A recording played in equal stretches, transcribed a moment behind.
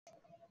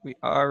We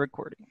are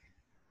recording.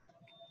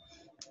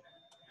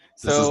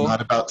 This is So not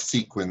about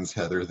sequins,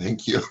 Heather.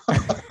 Thank you.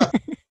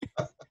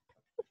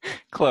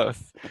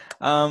 close.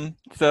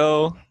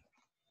 So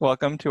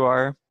welcome to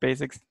our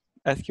basic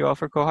SQL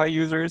for Koha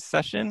users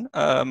session.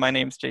 My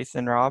name is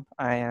Jason Robb.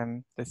 I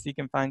am the Seek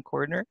and Find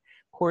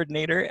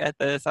coordinator at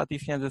the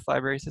Southeast Kansas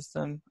Library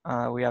System.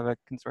 We have a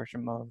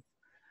consortium of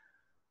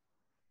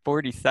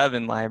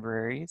 47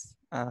 libraries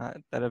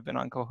that have been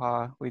on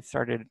Koha. We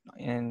started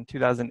in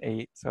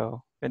 2008,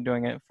 so been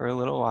doing it for a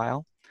little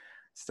while.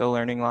 Still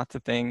learning lots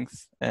of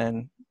things,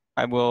 and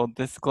I will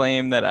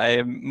disclaim that I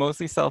am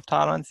mostly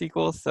self-taught on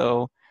SQL,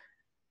 so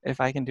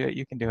if I can do it,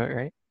 you can do it,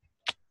 right?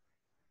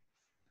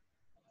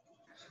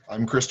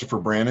 I'm Christopher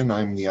Brannon.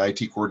 I'm the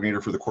IT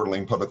coordinator for the Coeur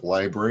d'Alene Public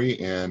Library,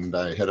 and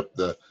I head up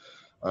the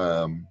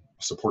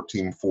support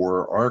team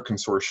for our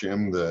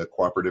consortium, the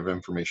Cooperative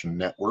Information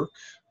Network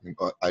in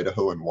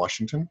Idaho and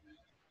Washington.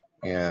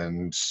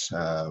 And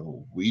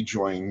we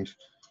joined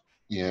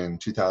in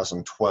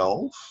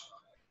 2012,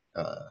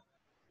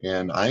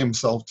 and I am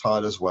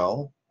self-taught as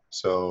well.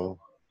 So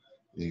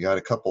you got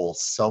a couple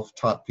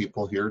self-taught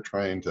people here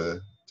trying to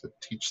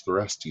teach the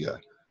rest of you.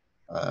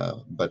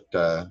 But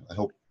I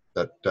hope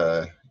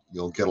that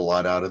you'll get a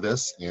lot out of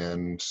this,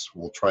 and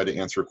we'll try to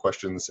answer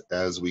questions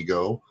as we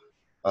go,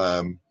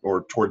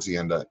 or towards the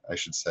end, I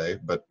should say.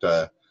 But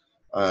I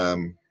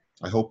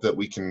hope that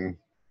we can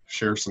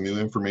share some new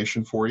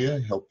information for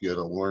you, help you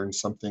to learn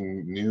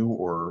something new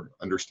or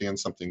understand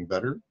something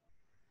better.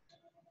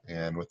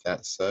 And with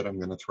that said, I'm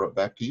going to throw it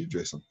back to you,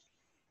 Jason.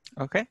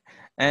 Okay,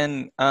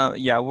 and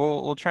yeah,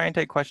 we'll try and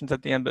take questions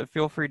at the end, but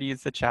feel free to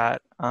use the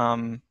chat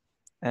and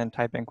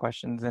type in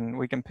questions, and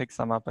we can pick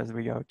some up as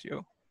we go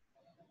too,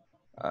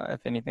 if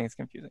anything is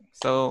confusing.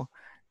 So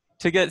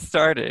to get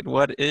started,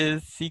 what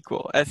is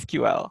SQL?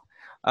 SQL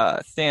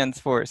stands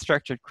for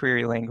Structured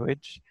Query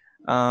Language,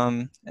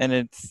 and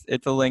it's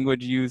a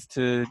language used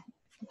to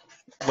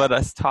let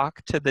us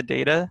talk to the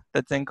data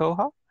that's in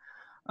Koha.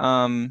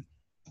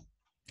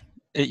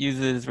 It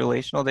uses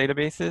relational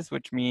databases,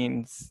 which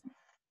means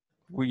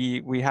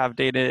we have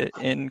data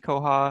in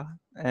Koha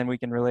and we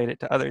can relate it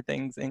to other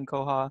things in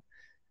Koha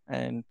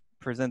and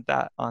present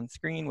that on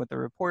screen with a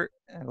report.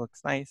 It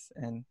looks nice,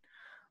 and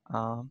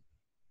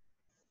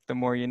the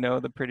more you know,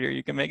 the prettier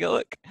you can make it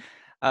look.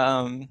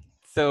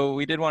 So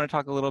we did want to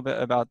talk a little bit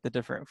about the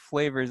different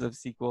flavors of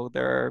SQL.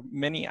 There are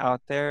many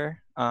out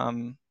there.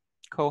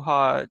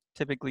 Koha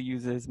typically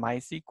uses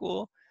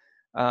MySQL.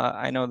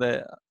 I know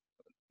that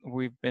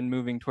we've been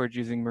moving towards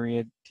using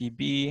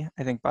MariaDB.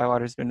 I think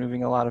Bywater's been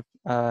moving a lot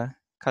of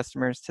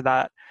customers to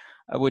that,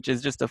 which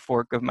is just a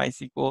fork of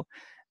MySQL.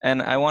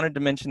 And I wanted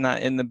to mention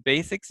that in the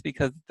basics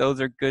because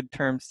those are good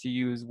terms to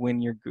use when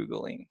you're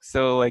Googling.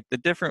 So like the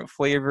different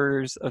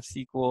flavors of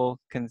SQL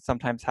can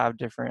sometimes have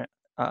different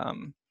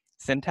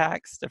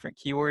syntax, different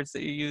keywords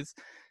that you use.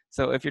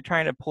 So if you're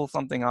trying to pull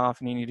something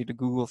off and you need to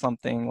Google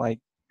something like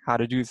how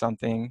to do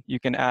something, you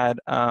can add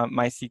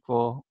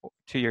MySQL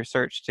to your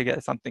search to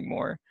get something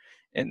more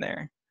in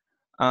there.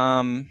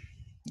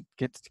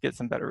 Get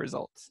some better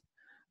results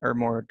or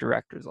more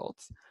direct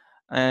results.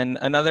 And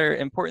another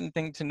important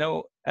thing to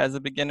note as a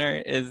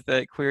beginner is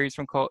that queries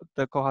from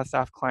the Koha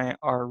staff client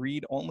are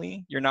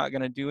read-only. You're not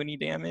going to do any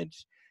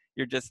damage.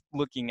 You're just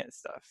looking at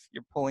stuff.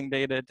 You're pulling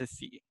data to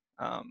see.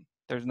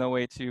 There's no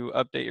way to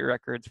update your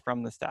records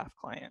from the staff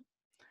client.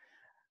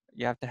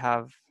 You have to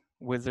have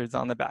wizards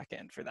on the back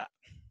end for that.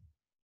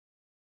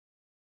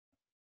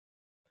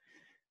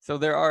 So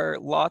there are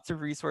lots of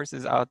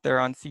resources out there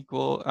on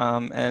SQL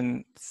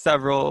and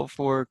several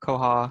for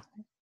Koha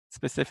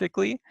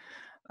specifically.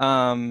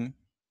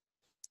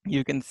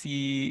 You can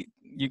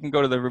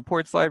go to the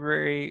reports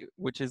library,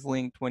 which is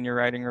linked when you're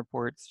writing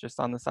reports just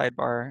on the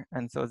sidebar,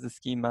 and so is the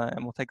schema,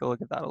 and we'll take a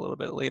look at that a little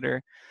bit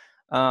later.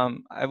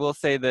 I will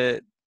say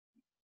that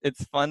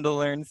it's fun to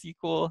learn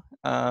SQL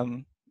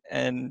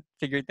and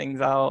figure things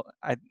out.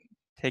 I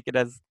take it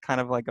as kind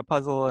of like a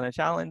puzzle and a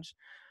challenge,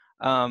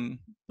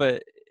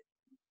 but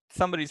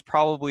somebody's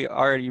probably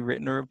already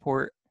written a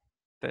report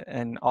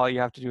and all you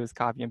have to do is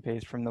copy and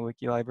paste from the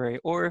wiki library.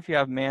 Or if you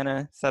have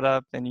Mana set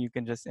up, then you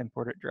can just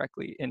import it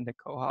directly into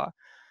Koha.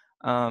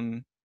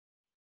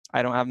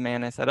 I don't have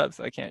Mana set up,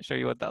 so I can't show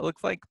you what that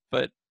looks like,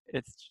 but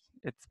it's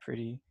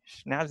pretty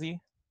snazzy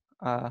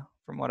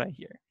from what I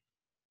hear.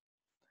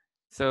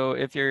 So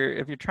if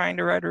you're trying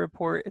to write a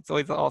report, it's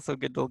always also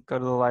good to go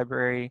to the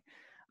library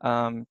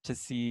to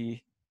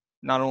see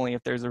not only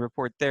if there's a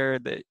report there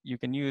that you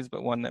can use,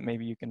 but one that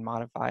maybe you can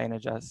modify and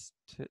adjust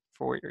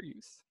for your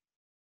use.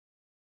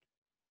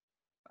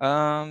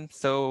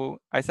 So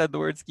I said the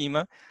word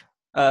schema.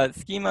 The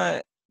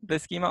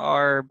schema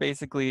are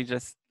basically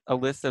just a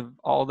list of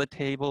all the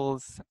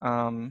tables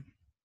in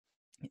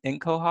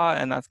Koha,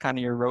 and that's kind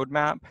of your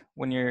roadmap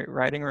when you're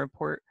writing a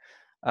report.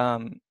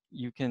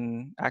 You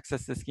can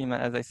access the schema,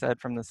 as I said,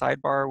 from the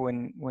sidebar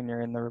when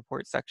you're in the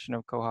report section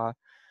of Koha.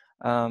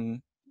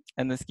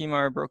 And the schema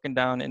are broken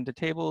down into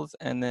tables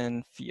and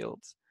then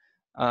fields.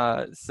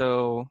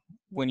 So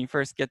when you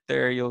first get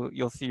there,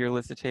 you'll see your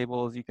list of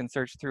tables. You can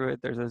search through it.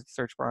 There's a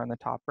search bar on the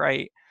top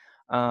right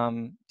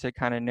to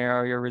kind of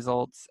narrow your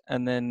results,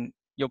 and then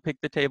you'll pick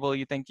the table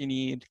you think you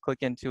need, click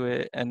into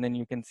it, and then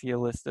you can see a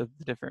list of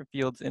the different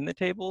fields in the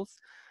tables.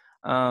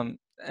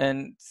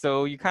 And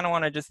so you kind of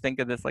want to just think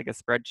of this like a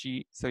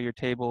spreadsheet. So your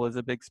table is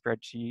a big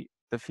spreadsheet.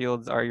 The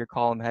fields are your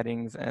column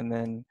headings, and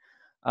then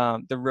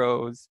the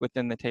rows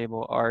within the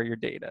table are your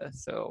data.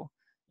 So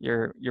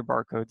your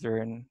barcodes are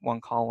in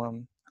one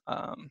column,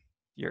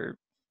 your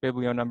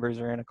biblio numbers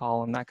are in a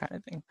column, that kind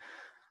of thing.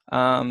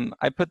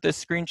 I put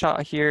this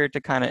screenshot here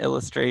to kind of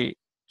illustrate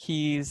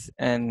keys.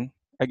 And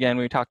again,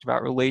 we talked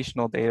about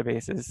relational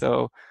databases.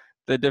 So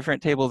the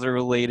different tables are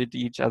related to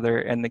each other,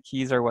 and the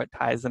keys are what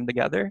ties them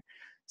together.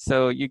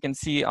 So you can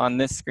see on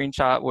this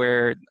screenshot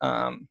where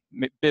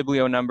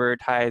biblio number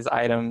ties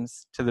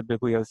items to the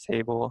biblios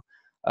table.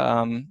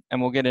 And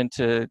we'll get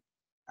into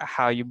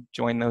how you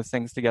join those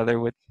things together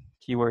with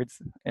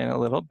keywords in a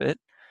little bit.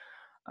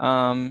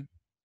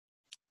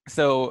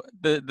 So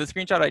the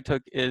screenshot I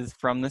took is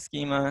from the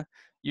schema.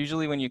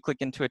 Usually when you click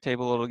into a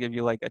table, it'll give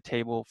you like a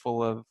table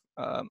full of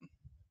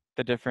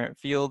the different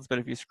fields. But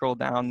if you scroll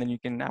down, then you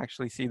can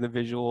actually see the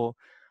visual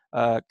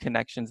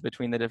connections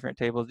between the different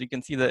tables. You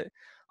can see that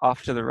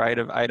off to the right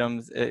of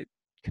items, it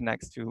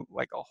connects to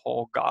like a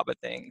whole gob of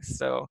things.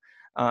 So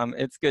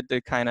it's good to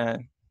kind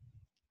of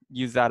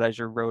use that as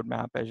your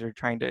roadmap as you're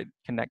trying to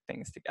connect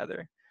things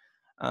together.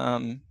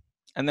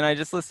 And then I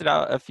just listed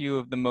out a few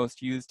of the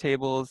most used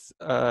tables.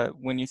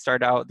 When you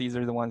start out, these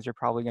are the ones you're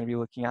probably going to be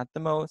looking at the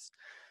most.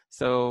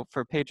 So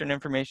for patron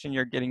information,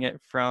 you're getting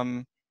it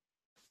from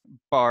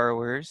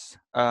borrowers.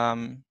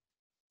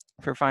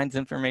 For fines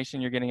information,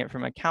 you're getting it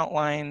from account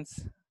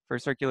lines. For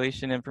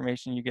circulation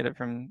information, you get it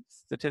from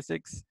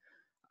statistics.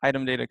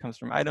 Item data comes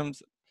from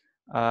items.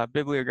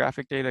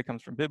 Bibliographic data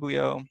comes from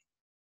biblio.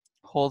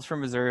 Holds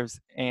from reserves,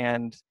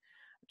 and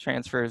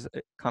transfers,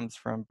 it comes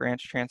from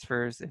branch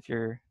transfers. If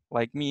you're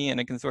like me in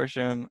a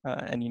consortium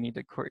and you need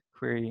to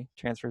query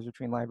transfers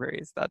between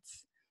libraries,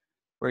 that's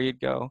where you'd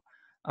go.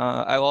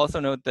 I will also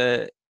note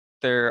that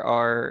there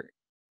are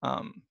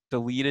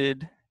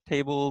deleted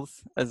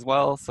tables as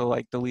well. So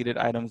like deleted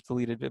items,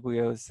 deleted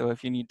biblios. So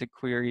if you need to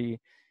query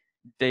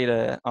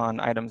data on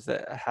items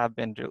that have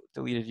been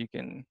deleted, you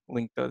can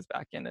link those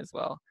back in as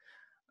well.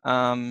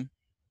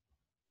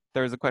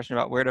 There was a question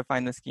about where to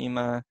find the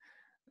schema,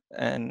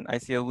 and I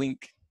see a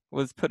link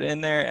was put in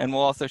there, and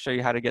we'll also show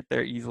you how to get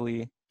there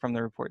easily from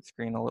the report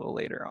screen a little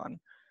later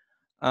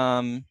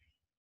on.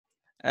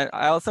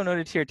 I also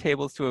noted here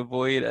tables to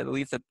avoid, at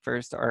least at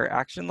first, are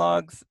action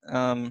logs,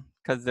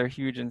 because they're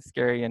huge and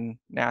scary and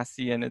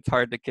nasty, and it's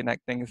hard to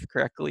connect things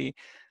correctly.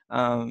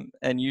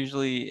 And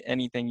usually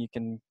anything you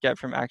can get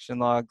from action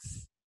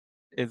logs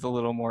is a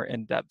little more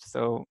in-depth.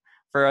 So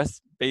for us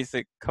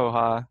basic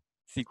Koha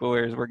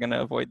SQLers, we're going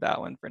to avoid that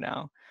one for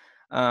now.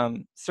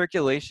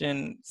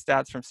 Circulation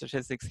stats from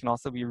statistics can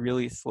also be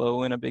really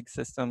slow in a big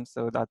system,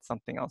 so that's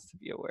something else to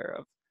be aware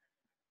of.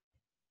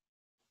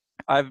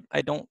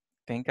 I don't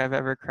think I've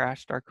ever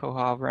crashed our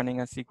Koha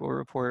running a SQL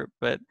report,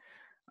 but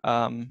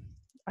I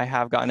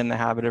have gotten in the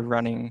habit of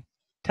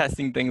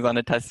testing things on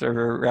a test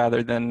server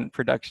rather than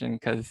production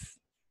because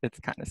it's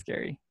kind of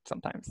scary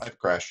sometimes. I've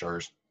crashed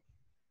ours.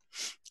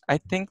 I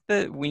think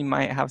that we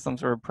might have some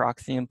sort of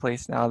proxy in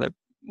place now that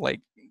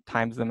like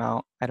times them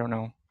out. I don't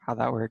know how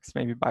that works.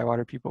 Maybe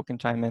Bywater people can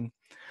chime in.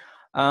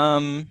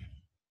 All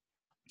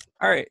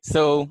right,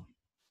 so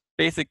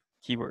basic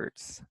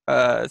keywords.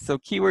 So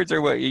keywords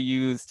are what you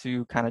use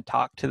to kind of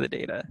talk to the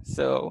data.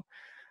 So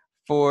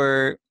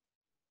for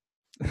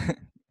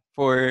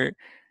for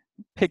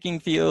picking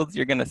fields,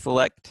 you're going to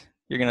select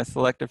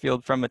a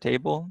field from a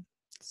table.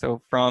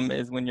 So from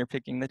is when you're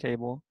picking the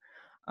table.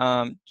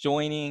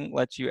 Joining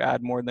lets you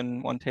add more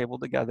than one table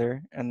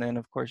together, and then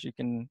of course you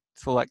can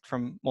select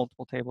from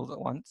multiple tables at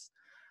once.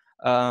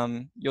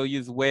 You'll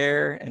use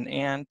where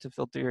and to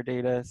filter your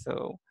data.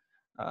 So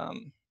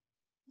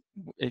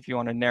if you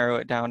want to narrow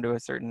it down to a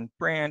certain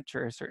branch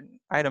or a certain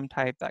item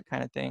type, that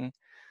kind of thing.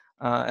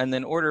 And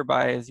then order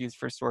by is used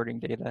for sorting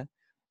data.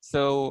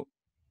 So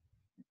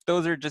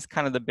those are just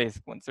kind of the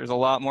basic ones. There's a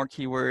lot more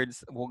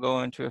keywords. We'll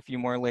go into a few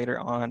more later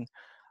on.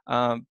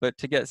 But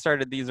to get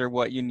started, these are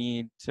what you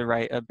need to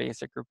write a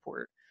basic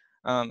report.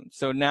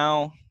 So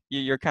now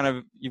you've kind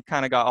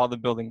of got all the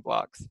building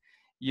blocks.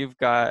 You've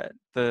got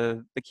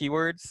the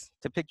keywords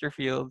to pick your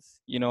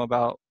fields. You know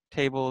about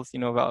tables, you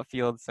know about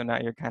fields. So now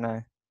you're kind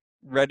of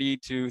ready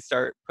to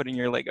start putting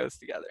your Legos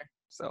together.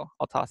 So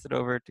I'll toss it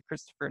over to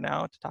Christopher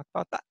now to talk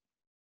about that.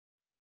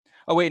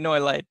 Oh wait, no, I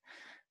lied.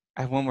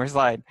 I have one more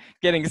slide.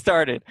 Getting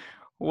started.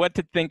 What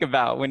to think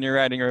about when you're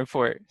writing a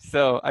report.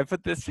 So I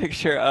put this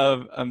picture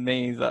of a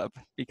maze up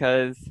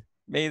because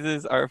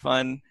mazes are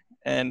fun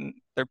and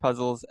they're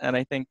puzzles. And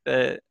I think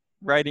that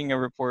writing a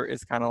report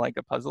is kind of like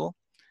a puzzle.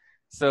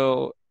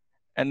 So,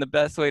 and the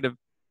best way to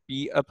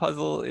beat a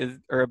puzzle is,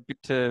 or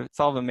to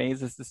solve a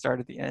maze is to start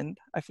at the end,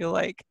 I feel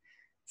like.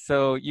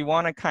 So you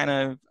want to kind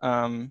of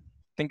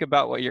think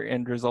about what your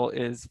end result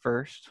is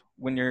first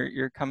when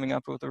you're coming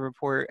up with a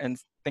report, and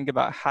think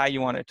about how you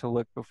want it to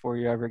look before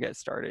you ever get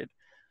started.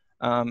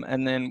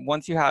 And then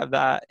once you have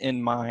that in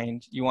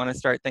mind, you want to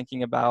start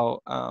thinking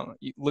about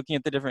looking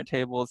at the different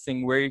tables,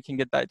 seeing where you can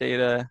get that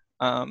data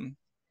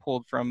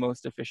pulled from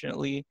most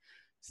efficiently.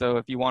 So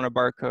if you want a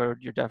barcode,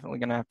 you're definitely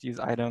going to have to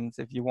use items.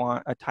 If you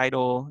want a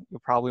title,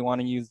 you'll probably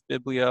want to use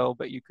Biblio,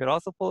 but you could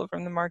also pull it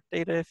from the marked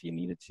data if you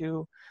needed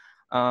to.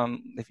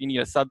 If you need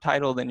a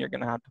subtitle, then you're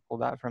going to have to pull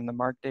that from the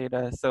marked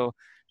data. So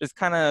just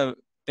kind of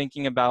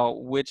thinking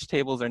about which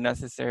tables are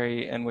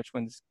necessary and which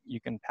ones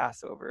you can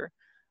pass over.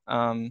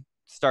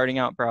 Starting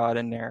out broad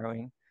and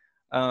narrowing.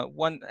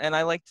 And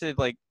I like to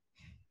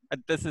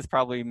this is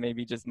probably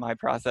maybe just my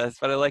process,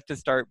 but I like to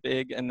start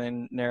big and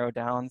then narrow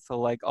down. So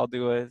like I'll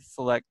do a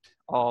select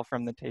all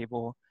from the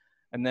table,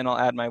 and then I'll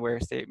add my where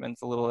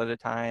statements a little at a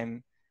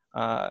time,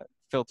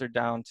 filtered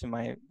down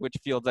to which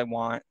fields I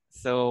want.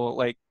 So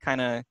like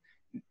kind of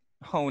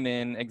hone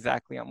in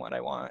exactly on what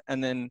I want.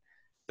 And then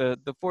the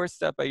fourth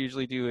step I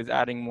usually do is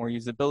adding more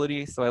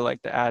usability. So I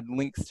like to add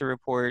links to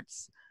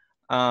reports.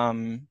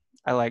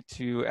 I like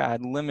to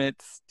add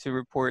limits to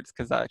reports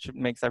because that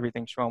makes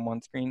everything show on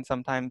one screen.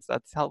 Sometimes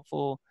that's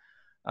helpful.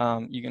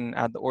 You can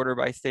add the order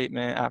by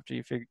statement after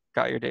you've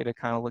got your data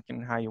kind of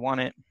looking how you want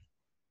it.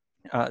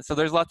 So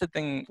there's lots of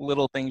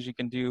little things you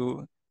can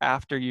do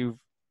after you've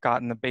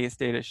gotten the base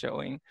data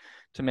showing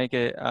to make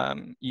it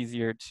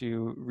easier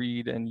to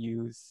read and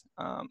use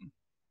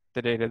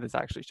the data that's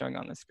actually showing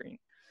on the screen.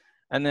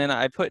 And then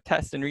I put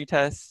test and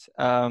retest.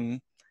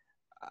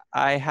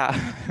 I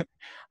have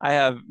I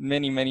have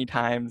many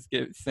times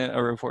sent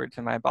a report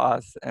to my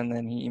boss, and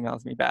then he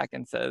emails me back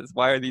and says,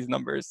 "Why are these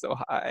numbers so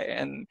high?"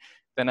 And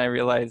then I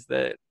realize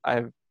that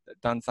I've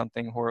done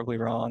something horribly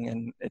wrong,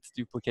 and it's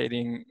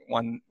duplicating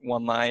one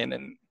line.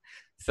 And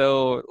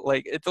so,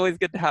 like, it's always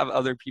good to have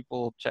other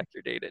people check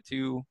your data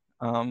too.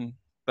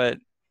 But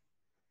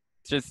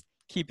just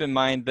keep in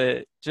mind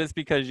that just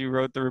because you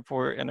wrote the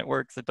report and it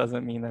works, it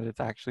doesn't mean that it's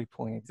actually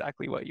pulling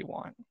exactly what you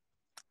want.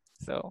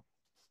 So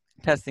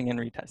testing and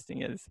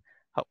retesting is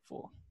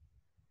helpful.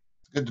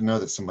 It's good to know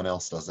that someone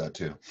else does that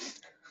too.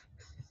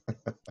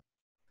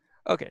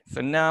 Okay,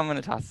 so now I'm going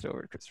to toss it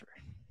over to Christopher.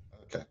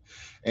 Okay.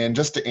 And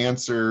just to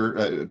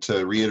answer,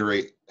 to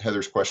reiterate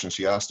Heather's question,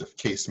 she asked if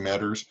case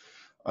matters.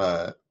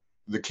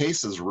 The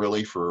case is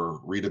really for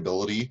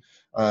readability.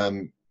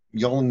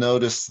 You'll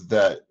notice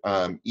that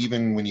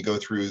even when you go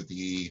through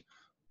the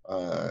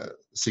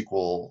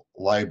SQL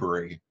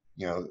library,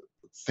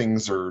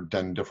 things are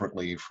done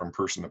differently from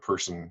person to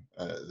person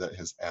that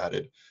has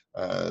added.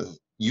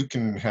 You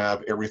can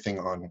have everything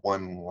on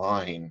one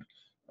line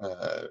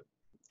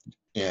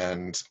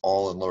and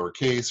all in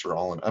lowercase or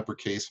all in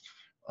uppercase.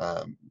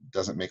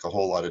 Doesn't make a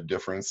whole lot of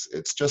difference.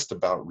 It's just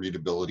about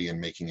readability and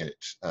making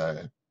it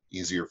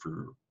easier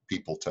for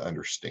people to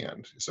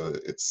understand. So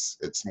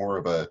it's more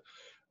of a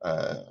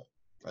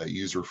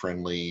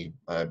user-friendly,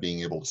 being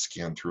able to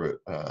scan through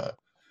it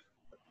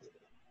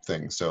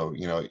thing. So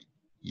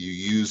you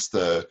use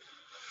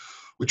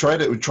we try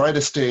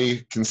to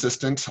stay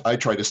consistent. I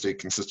try to stay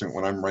consistent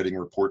when I'm writing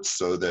reports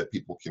so that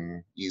people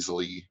can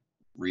easily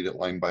read it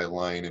line by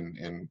line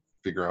and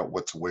figure out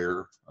what's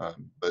where.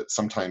 But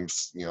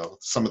sometimes,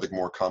 some of the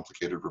more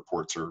complicated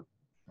reports are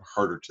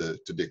harder to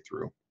dig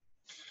through.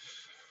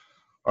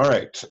 All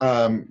right,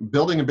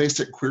 building a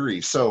basic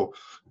query. So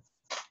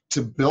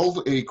to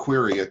build a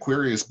query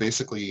is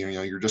basically,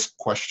 you're just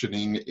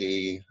questioning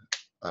a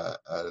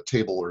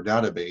table or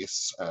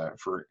database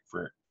for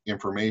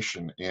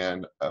information,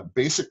 and a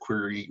basic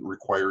query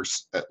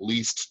requires at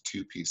least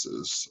two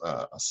pieces,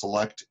 a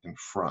select and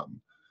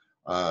from.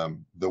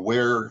 The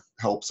where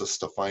helps us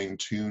to fine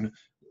tune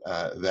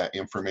that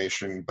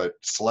information, but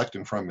select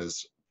and from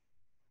is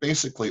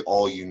basically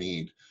all you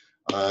need.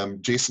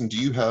 Jason, do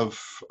you have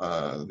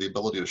the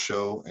ability to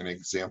show an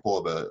example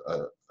of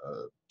a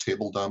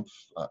table dump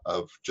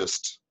of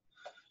just,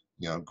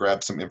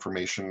 grab some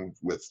information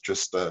with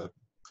just a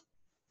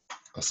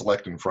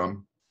select and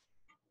from?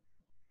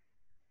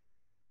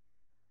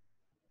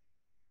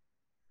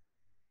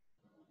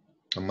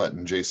 I'm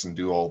letting Jason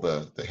do all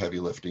the heavy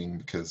lifting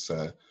because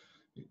it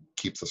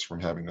keeps us from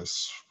having to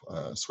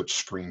switch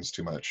screens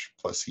too much.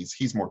 Plus,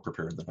 he's more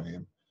prepared than I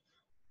am.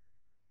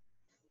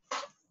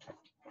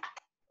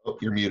 Oh,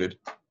 you're muted.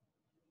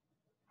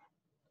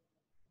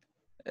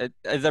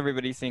 Is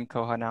everybody seeing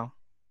Koha now?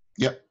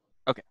 Yep.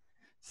 Okay.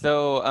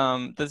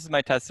 So this is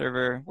my test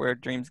server where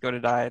dreams go to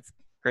die. It's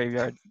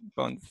graveyard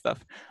bones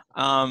stuff.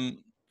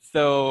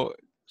 So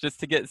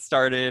just to get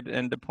started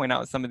and to point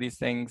out some of these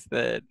things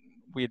that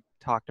we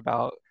talked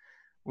about,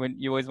 when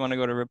you always want to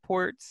go to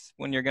reports,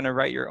 when you're going to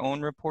write your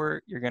own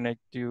report, you're going to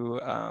do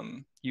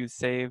use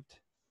saved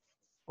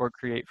or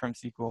create from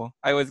SQL.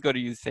 I always go to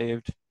use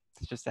saved.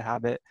 It's just a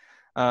habit.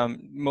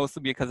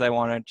 Mostly because I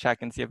want to check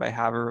and see if I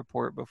have a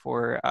report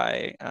before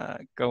I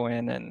go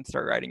in and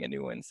start writing a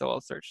new one. So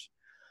I'll search.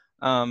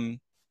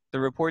 The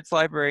reports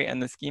library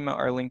and the schema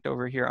are linked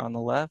over here on the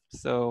left.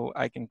 So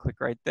I can click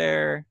right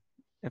there.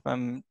 If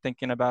I'm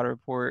thinking about a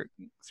report,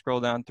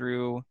 scroll down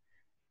through,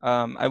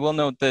 I will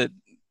note that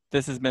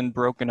this has been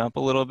broken up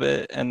a little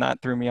bit, and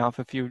that threw me off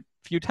a few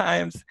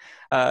times.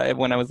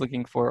 When I was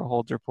looking for a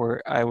holds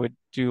report, I would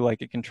do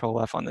like a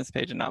control F on this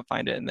page and not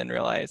find it, and then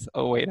realize,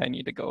 oh wait, I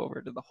need to go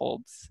over to the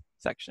holds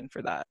section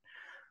for that.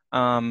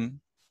 And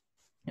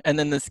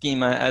then the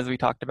schema, as we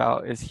talked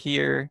about, is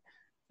here.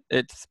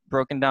 It's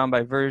broken down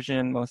by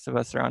version. Most of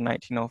us are on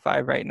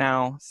 1905 right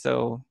now,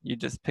 so you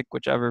just pick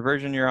whichever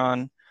version you're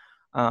on,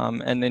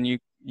 and then you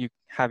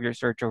have your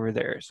search over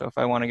there. So if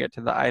I want to get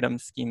to the item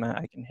schema,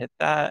 I can hit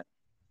that,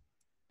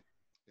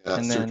 Yeah, that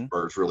and search then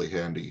bar is really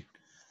handy.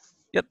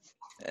 yep,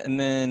 and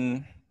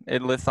then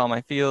it lists all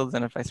my fields.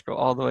 And if I scroll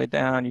all the way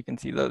down, you can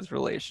see those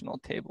relational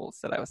tables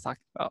that I was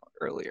talking about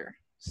earlier.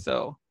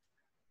 So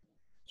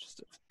just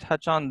to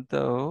touch on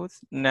those.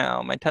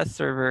 Now my test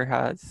server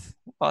has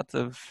lots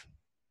of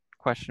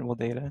questionable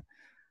data.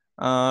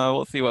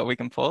 We'll see what we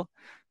can pull.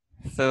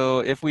 So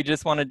if we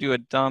just want to do a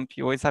dump,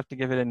 you always have to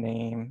give it a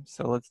name.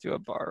 So let's do a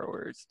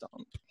borrower's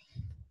dump.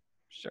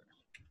 Sure.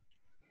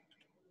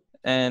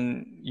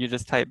 And you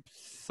just type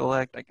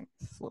select. I can,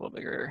 it's a little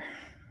bigger.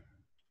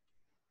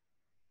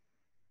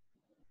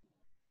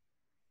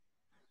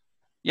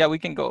 Yeah, we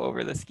can go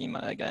over the schema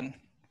again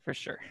for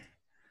sure.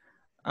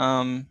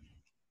 I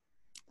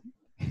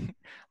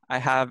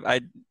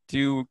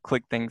do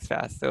click things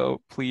fast,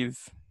 so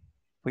please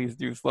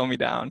do slow me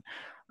down.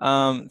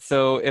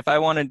 So if I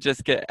want to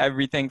just get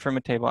everything from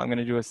a table, I'm going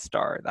to do a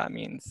star. That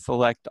means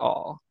select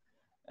all.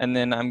 And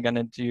then I'm going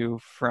to do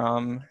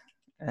from,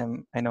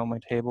 and I know my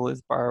table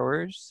is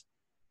borrowers.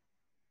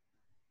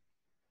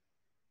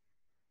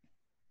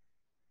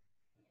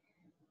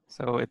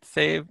 So it's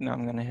saved. Now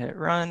I'm going to hit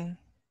run.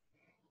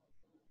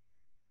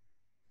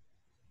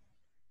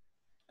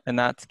 And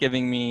that's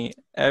giving me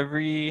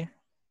every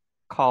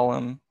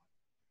column,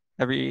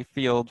 every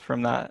field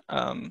from that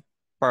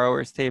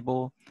borrowers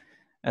table,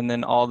 and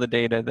then all the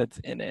data that's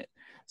in it.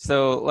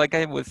 So like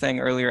I was saying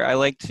earlier, I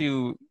like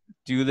to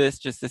do this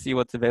just to see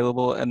what's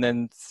available and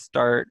then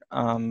start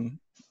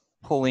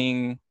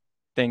pulling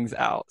things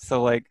out.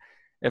 So like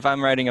if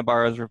I'm writing a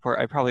borrower's report,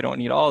 I probably don't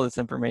need all this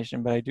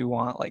information, but I do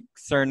want like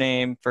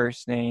surname,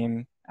 first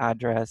name,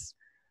 address,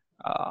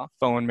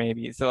 phone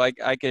maybe. So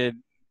I could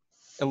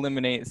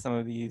eliminate some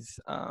of these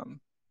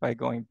by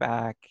going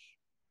back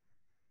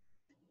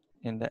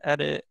into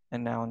edit.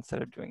 And now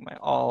instead of doing my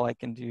all, I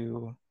can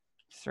do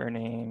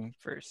surname,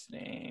 first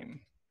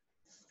name,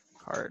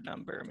 card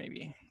number,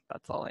 maybe.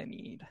 That's all I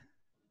need.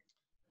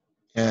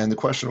 And the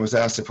question was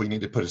asked if we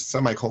need to put a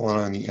semicolon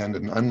on the end.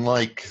 And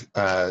unlike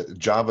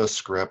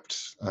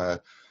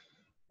JavaScript,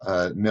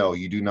 no,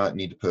 you do not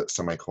need to put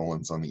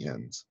semicolons on the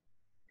ends.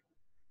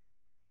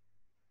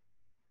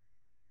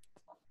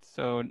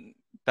 So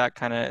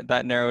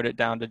that narrowed it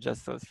down to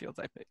just those fields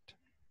I picked.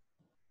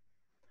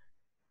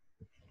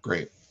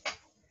 Great,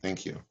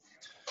 thank you.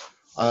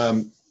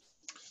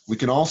 We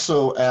can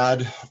also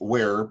add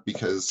where,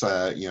 because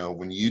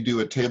when you do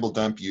a table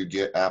dump, you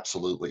get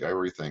absolutely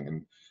everything.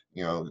 And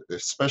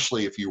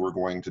especially if you were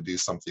going to do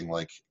something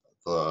like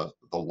the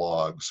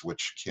logs,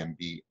 which can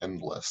be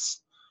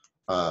endless.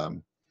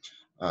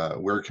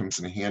 Where it comes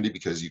in handy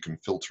because you can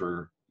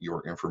filter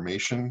your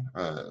information.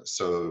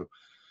 So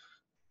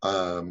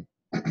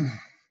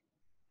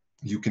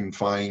you can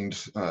find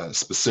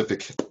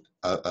specific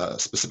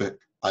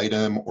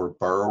item or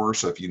borrower.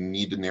 So if you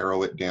need to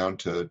narrow it down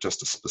to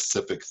just a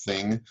specific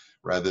thing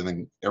rather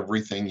than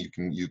everything,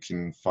 you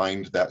can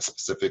find that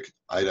specific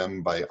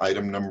item by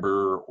item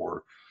number,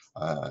 or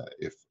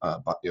if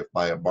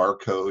by a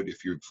barcode,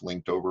 if you've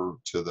linked over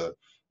to the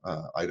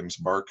item's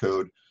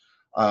barcode.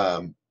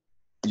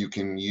 You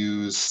can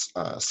use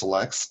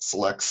selects.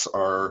 Selects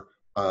are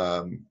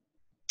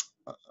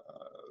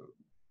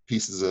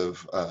pieces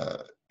of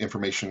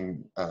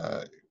information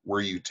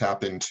where you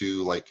tap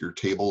into like your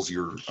tables,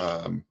 your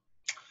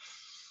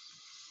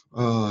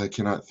oh, I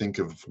cannot think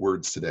of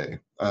words today.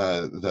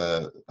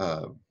 What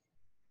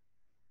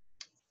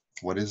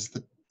is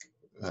the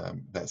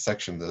that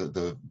section?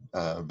 The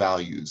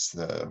values.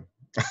 The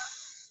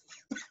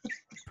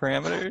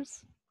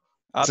Parameters,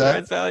 what's that?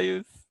 authorized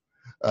values.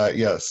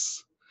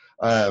 Yes.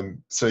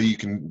 So you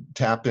can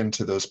tap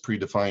into those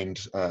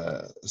predefined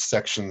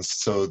sections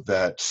so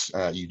that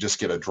you just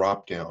get a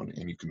drop down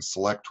and you can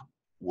select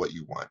what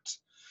you want.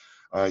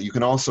 You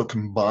can also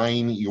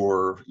combine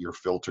your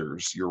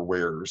filters, your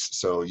wheres,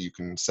 so you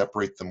can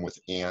separate them with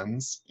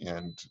ands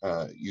and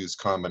use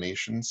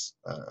combinations.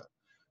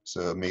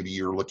 So maybe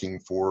you're looking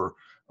for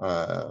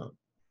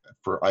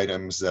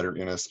items that are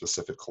in a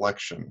specific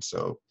collection.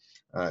 So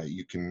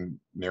you can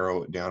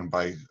narrow it down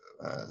by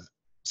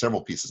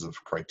several pieces of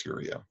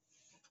criteria.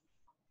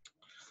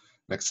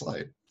 Next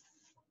slide.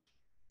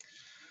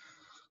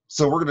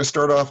 So we're going to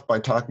start off by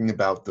talking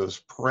about those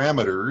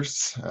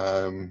parameters.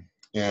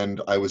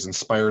 And I was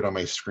inspired on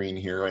my screen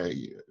here.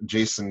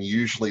 Jason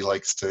usually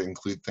likes to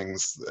include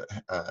things that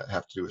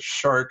have to do with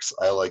sharks.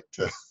 I like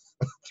to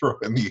throw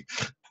in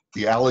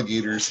the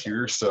alligators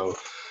here. So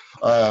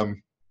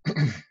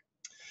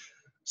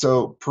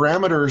So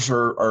parameters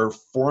are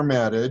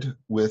formatted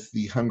with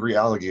the hungry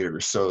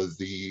alligators. So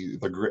the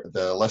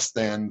less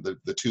than,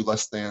 the two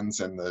less thans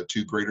and the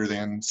two greater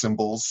than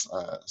symbols.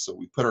 So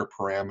we put our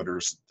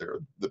parameters there.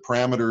 The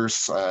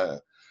parameters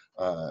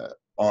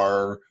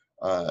are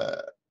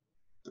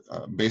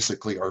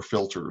basically our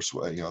filters,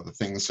 the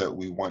things that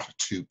we want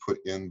to put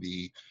in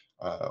the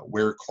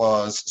where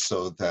clause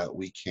so that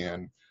we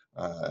can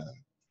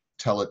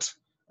tell it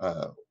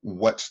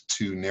what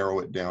to narrow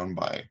it down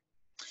by.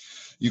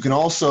 You can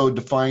also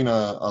define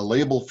a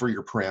label for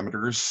your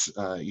parameters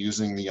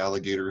using the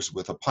alligators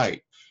with a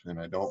pipe. And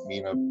I don't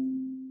mean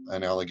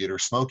an alligator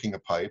smoking a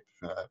pipe.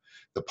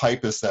 The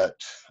pipe is that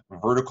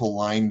vertical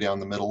line down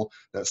the middle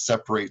that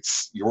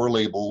separates your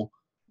label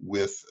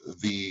with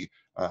the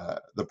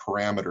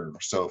parameter.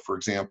 So for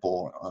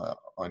example,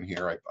 on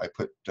here, I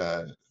put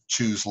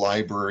choose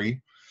library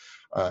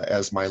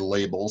as my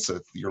label. So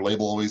your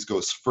label always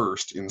goes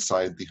first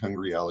inside the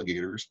hungry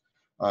alligators.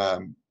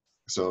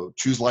 So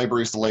choose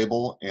library as the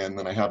label, and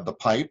then I have the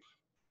pipe,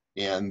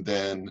 and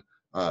then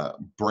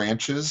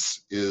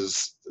branches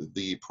is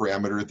the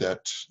parameter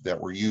that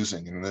we're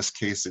using. And in this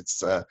case, it's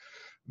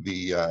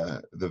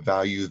the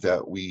value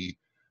that we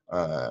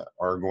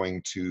are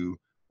going to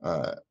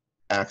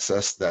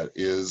access that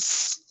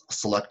is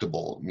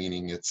selectable,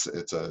 meaning it's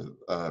a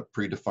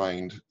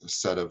predefined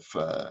set of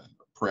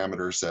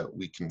parameters that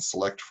we can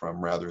select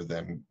from rather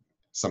than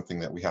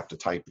something that we have to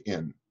type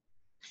in.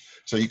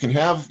 So you can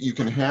have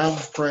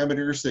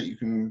parameters that you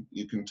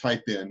can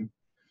type in,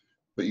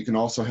 but you can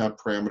also have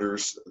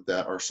parameters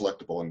that are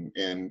selectable,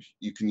 and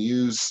you can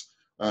use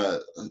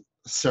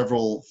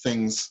several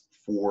things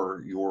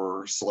for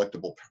your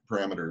selectable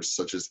parameters,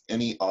 such as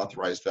any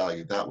authorized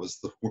value. That was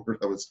the word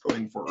I was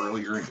going for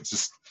earlier, and it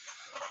just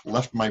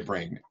left my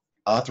brain.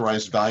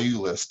 Authorized value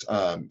list.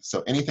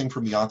 So anything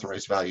from the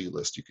authorized value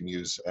list you can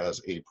use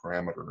as a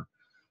parameter.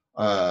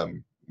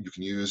 You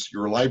can use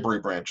your library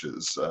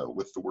branches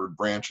with the word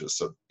branches.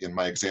 So in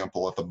my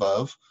example up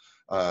above,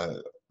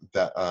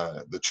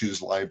 the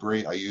choose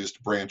library, I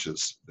used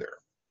branches there.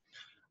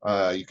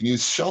 You can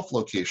use shelf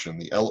location,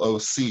 the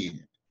LOC,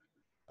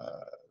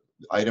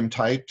 item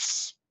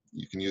types.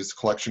 You can use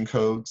collection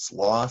codes,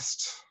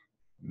 lost,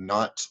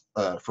 not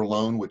for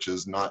loan, which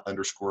is not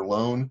underscore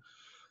loan,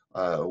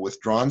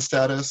 withdrawn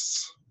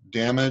status,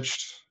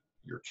 damaged,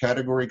 your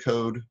category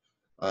code,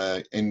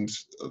 and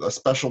a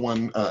special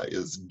one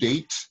is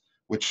date,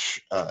 which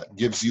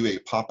gives you a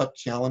pop-up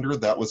calendar.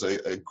 That was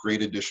a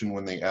great addition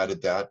when they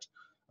added that,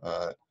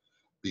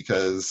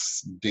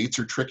 because dates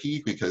are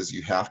tricky because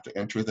you have to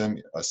enter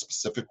them a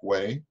specific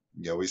way.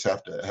 You always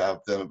have to have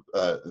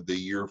the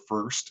year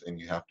first, and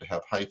you have to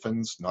have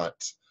hyphens, not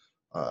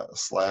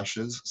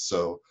slashes.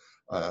 So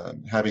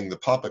having the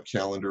pop-up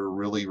calendar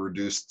really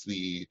reduced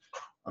the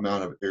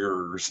amount of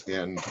errors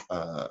and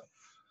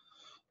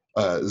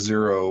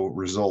zero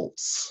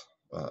results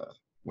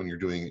when you're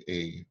doing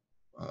a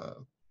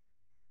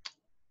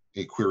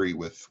query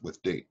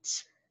with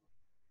dates.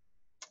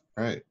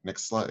 All right,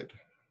 next slide.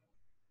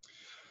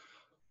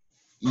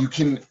 You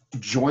can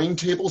join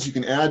tables. You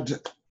can add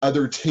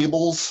other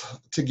tables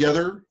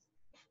together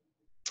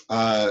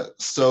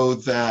so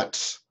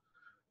that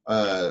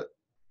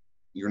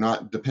you're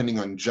not depending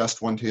on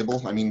just one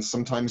table. I mean,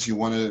 sometimes you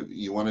want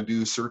to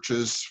do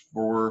searches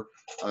for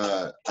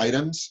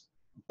items,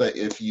 but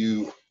if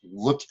you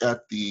look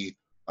at the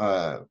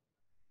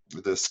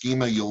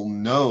schema, you'll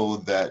know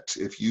that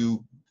if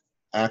you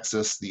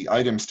access the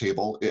items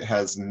table, it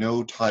has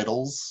no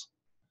titles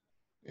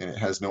and it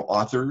has no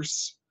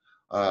authors.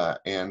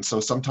 And so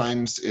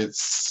sometimes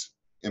it's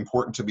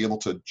important to be able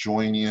to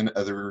join in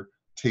other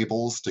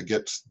tables to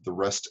get the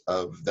rest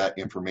of that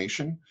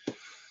information.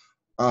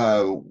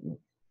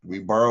 We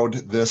borrowed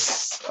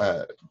this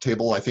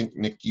table. I think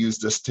Nick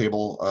used this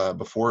table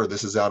before.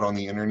 This is out on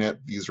the internet.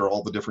 These are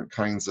all the different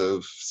kinds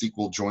of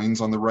SQL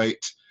joins on the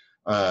right.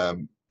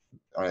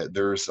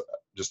 There's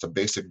just a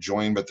basic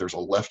join, but there's a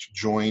left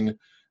join.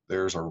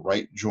 There's a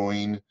right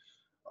join.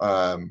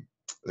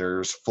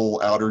 There's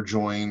full outer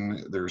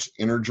join. There's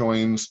inner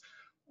joins.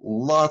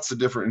 Lots of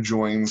different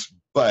joins,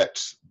 but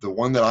the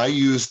one that I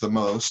use the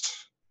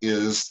most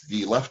is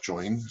the left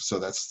join. So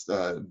that's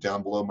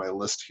down below my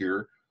list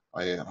here.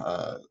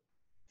 I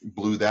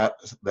blew that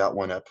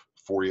one up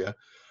for you.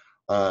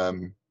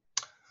 I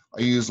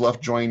use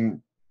left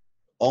join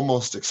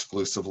almost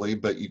exclusively,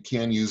 but you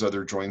can use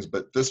other joins,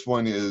 but this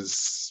one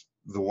is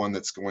the one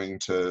that's going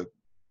to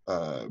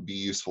be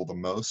useful the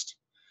most.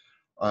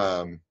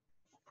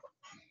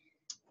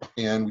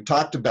 And we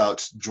talked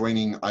about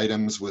joining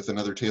items with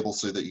another table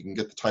so that you can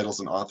get the titles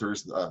and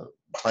authors.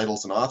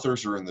 Titles and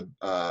authors are in the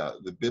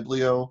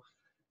biblio,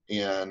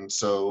 and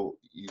so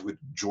you would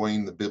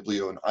join the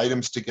biblio and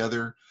items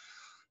together.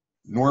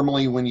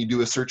 Normally, when you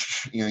do a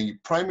search, you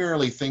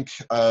primarily think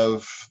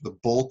of the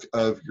bulk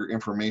of your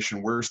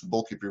information. Where's the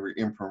bulk of your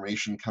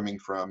information coming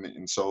from?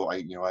 And so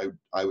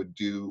I would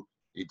do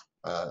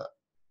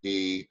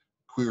a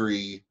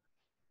query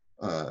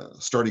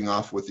starting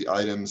off with the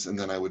items, and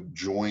then I would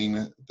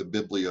join the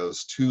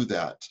biblios to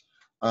that.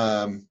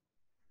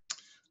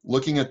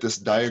 looking at this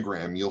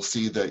diagram, you'll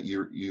see that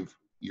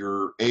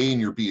your A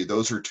and your B,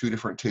 those are two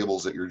different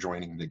tables that you're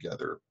joining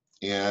together.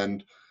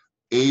 And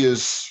A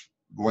is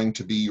going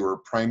to be your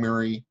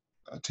primary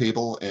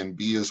table, and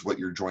B is what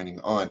you're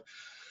joining on.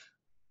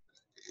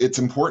 It's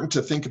important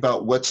to think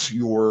about what's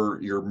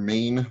your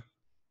main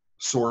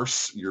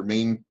source, your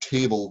main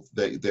table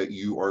that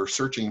you are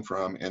searching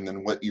from, and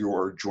then what you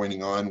are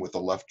joining on with a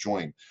left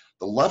join.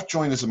 The left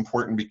join is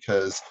important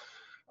because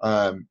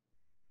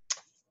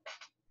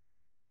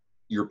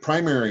your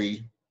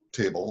primary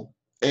table,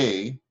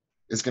 A,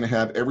 is going to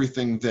have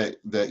everything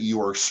that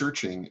you are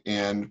searching,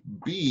 and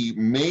B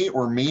may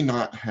or may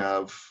not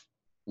have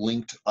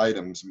linked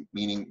items,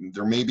 meaning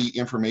there may be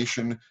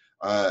information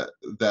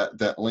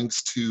that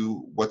links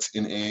to what's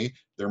in A,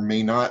 there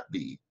may not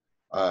be.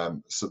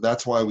 So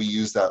that's why we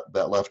use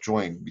that left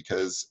join,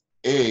 because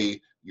A,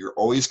 you're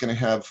always going to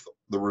have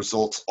the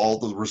results, all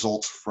the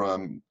results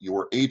from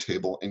your A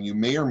table, and you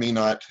may or may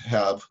not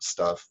have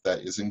stuff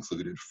that is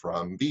included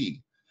from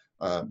B.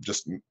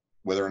 Just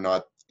whether or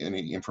not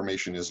any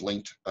information is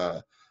linked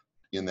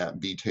in that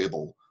B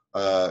table.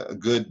 A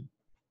good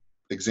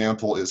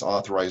example is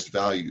authorized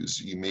values.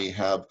 You may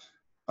have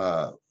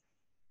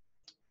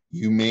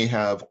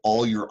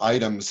all your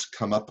items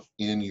come up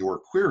in your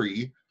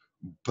query,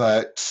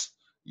 but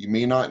you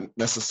may not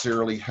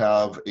necessarily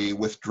have a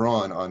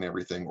withdrawn on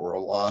everything or a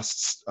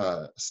lost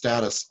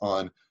status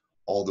on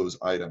all those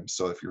items.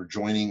 So if you're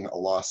joining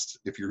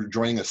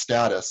a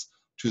status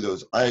to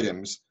those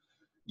items,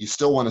 you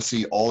still want to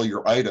see all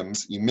your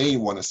items. You may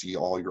want to see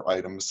all your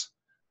items,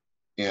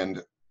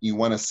 and you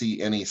want to see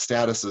any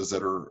statuses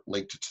that are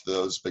linked to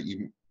those, but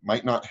you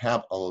might not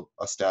have a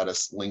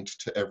status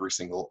linked to every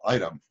single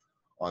item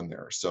on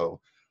there. So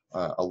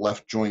a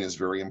left join is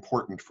very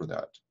important for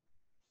that.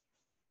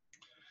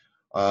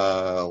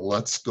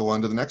 Let's go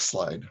on to the next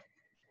slide.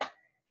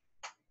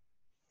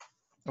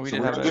 We So did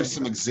we're have going to give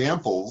some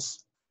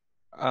examples.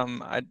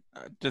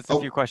 just a Oh,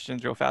 few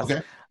questions real fast.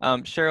 okay.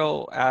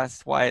 Cheryl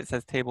asked why it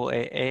says table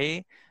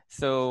AA.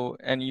 So,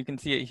 and you can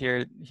see it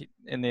here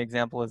in the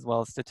example as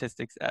well,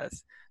 statistics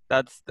S.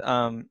 That's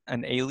an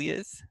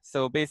alias.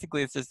 So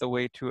basically it's just a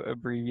way to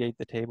abbreviate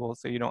the table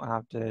so you don't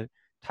have to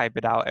type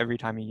it out every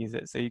time you use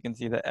it. So you can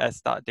see the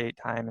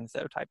s.datetime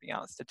instead of typing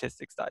out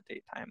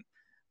statistics.datetime.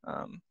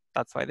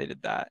 That's why they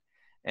did that.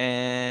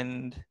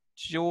 And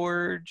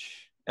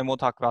George, and we'll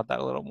talk about that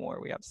a little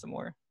more. We have some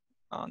more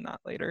on that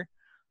later.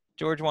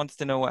 George wants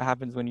to know what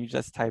happens when you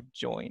just type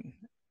join.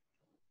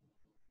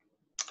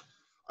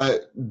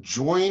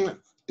 Join,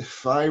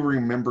 if I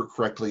remember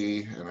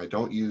correctly, and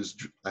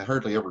I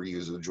hardly ever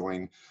use a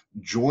join.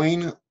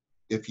 Join,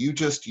 if you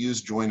just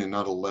use join and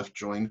not a left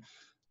join,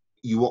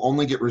 you will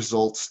only get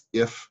results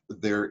if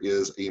there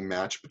is a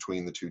match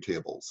between the two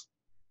tables.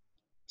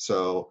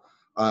 So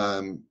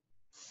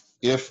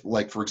if,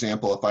 like, for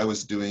example, if I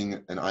was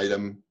doing an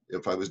item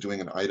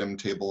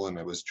table and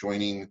I was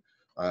joining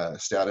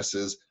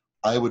statuses,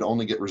 I would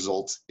only get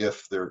results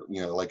if they're,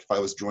 like if I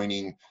was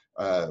joining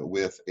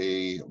with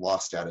a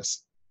lost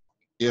status.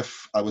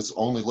 If I was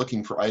only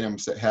looking for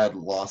items that had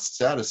lost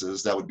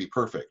statuses, that would be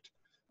perfect.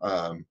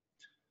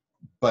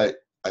 But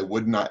I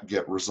would not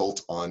get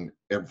results on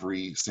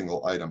every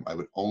single item. I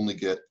would only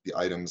get the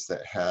items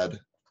that had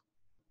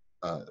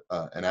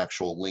an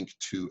actual link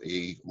to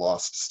a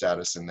lost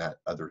status in that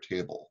other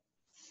table.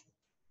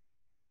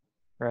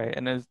 Right,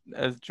 and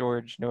as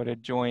George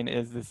noted, join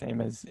is the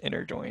same as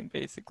inner join,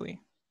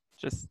 basically.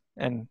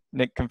 And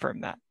Nick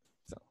confirmed that.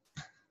 So.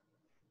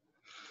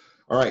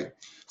 All right,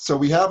 so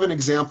we have an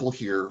example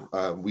here.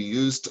 We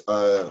used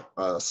a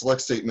select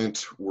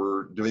statement.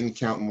 We're doing a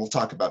count, and we'll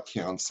talk about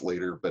counts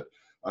later, but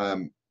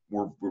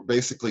we're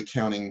basically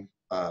counting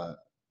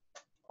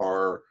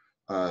our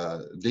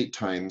date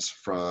times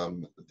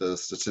from the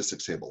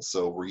statistics table.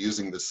 So we're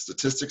using the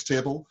statistics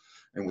table,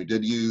 and we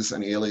did use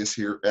an alias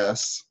here,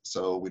 S,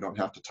 so we don't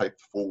have to type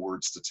the full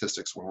word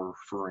statistics when we're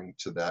referring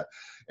to that.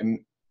 And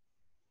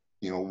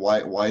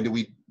why do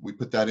we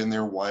put that in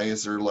there? Why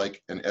is there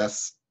like an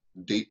S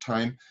date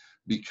time?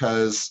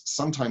 Because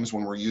sometimes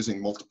when we're using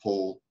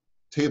multiple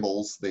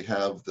tables, they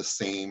have the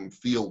same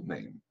field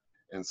name.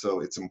 And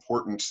so it's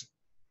important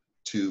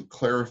to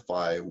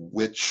clarify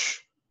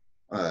which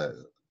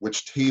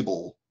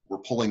table we're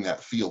pulling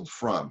that field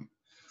from.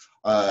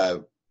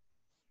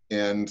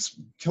 And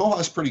Koha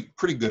is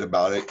pretty good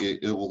about it.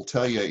 It will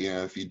tell you,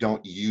 if you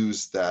don't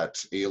use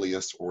that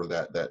alias or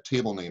that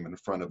table name in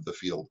front of the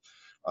field,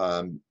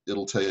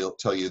 it'll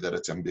tell you that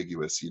it's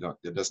ambiguous.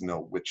 It doesn't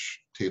know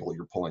which table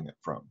you're pulling it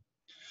from.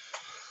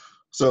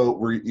 So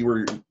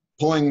we're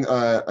pulling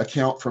a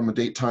count from a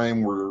date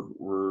time.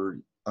 We're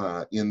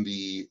in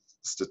the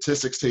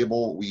statistics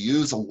table. We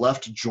use a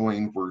left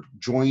join. We're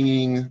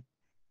joining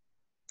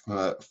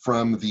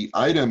from the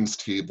items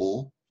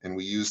table, and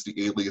we use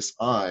the alias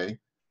I.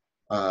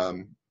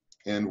 And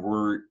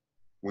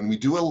when we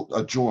do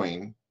a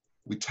join,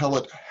 we tell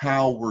it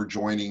how we're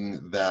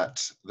joining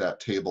that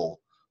table.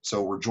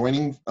 So we're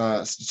joining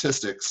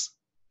statistics.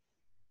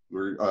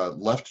 We're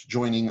left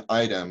joining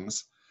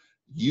items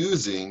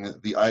using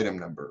the item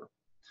number.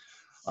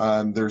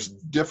 There's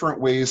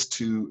different ways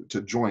to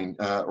join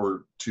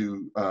or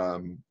to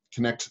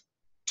connect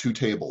two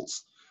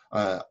tables.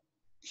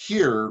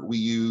 Here we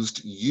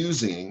used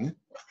using,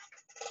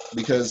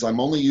 because we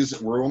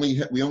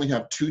only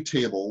have two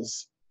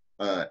tables,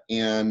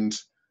 and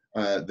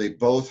they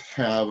both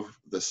have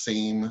the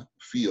same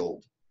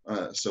field.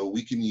 So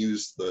we can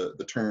use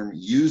the term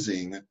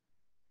using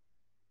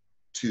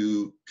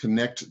to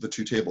connect the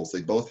two tables.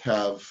 They both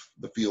have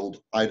the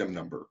field item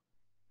number.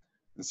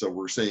 And so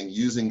we're saying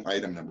using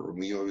item number, and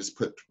we always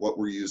put what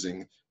we're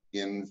using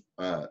in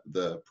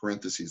the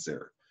parentheses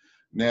there.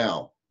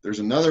 Now, there's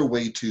another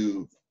way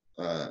to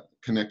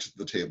connect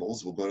the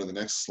tables. We'll go to the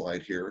next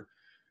slide here.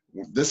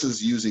 This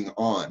is using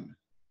on.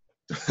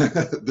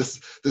 this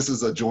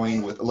is a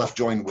join with a left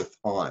join with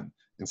on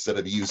instead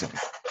of using.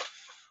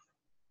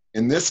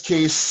 In this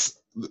case,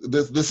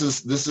 this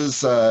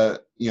is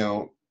you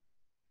know,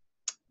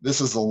 this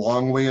is a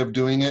long way of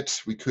doing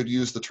it. We could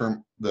use the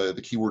term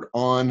the keyword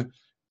on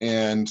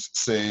and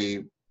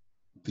say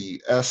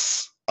the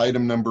S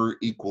item number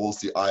equals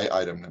the I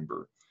item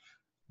number.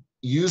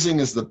 Using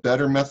is the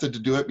better method to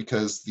do it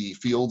because the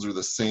fields are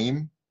the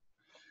same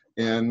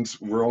and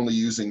we're only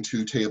using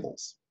two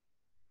tables.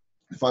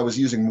 If I was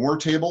using more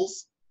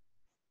tables,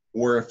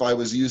 or if I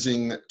was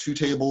using two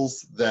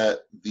tables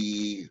that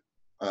the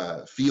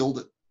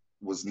field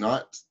was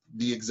not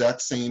the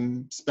exact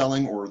same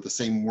spelling or the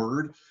same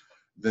word,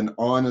 then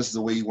on is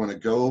the way you want to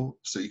go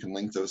so you can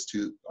link those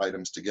two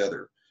items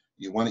together.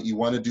 You want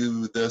to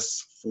do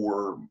this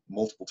for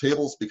multiple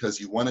tables because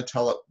you want to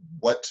tell it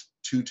what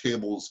two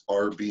tables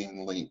are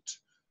being linked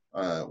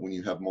when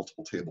you have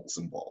multiple tables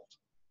involved.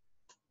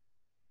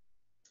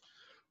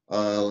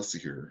 Let's see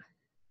here.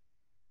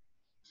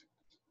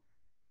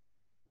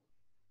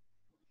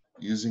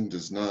 Using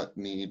does not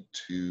need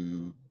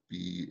to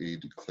be a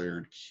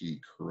declared key,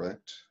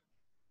 correct?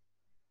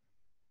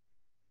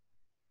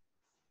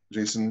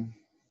 Jason?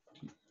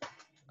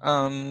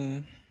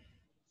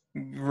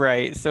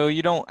 Right. So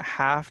you don't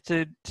have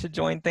to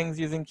join things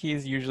using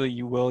keys. Usually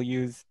you will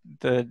use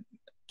the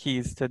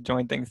keys to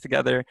join things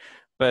together.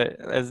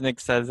 But as Nick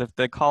says, if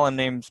the column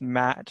names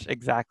match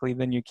exactly,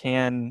 then you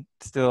can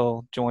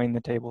still join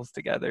the tables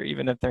together,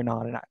 even if they're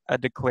not a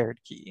declared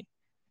key.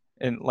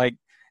 And like,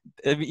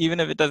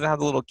 even if it doesn't have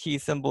the little key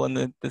symbol in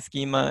the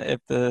schema, if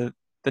the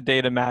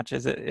data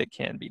matches, it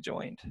can be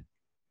joined.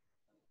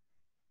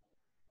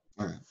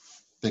 All right,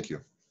 thank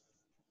you.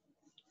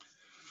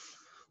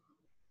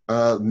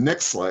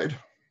 Next slide,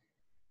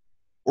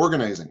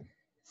 organizing.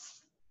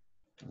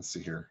 Let's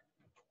see here.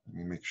 Let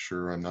me make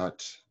sure I'm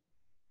not.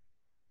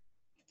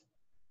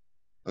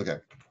 Okay,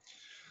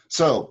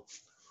 so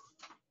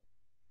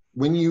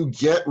when you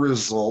get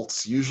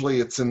results,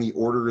 usually it's in the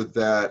order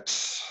that,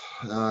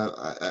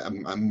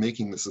 I'm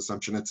making this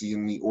assumption, it's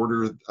in the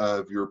order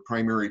of your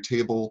primary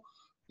table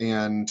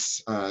and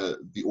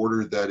the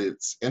order that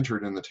it's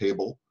entered in the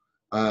table.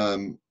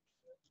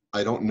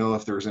 I don't know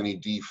if there's any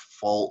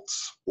default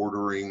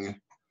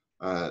ordering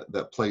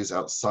that plays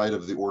outside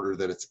of the order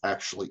that it's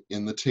actually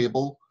in the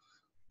table,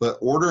 but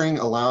ordering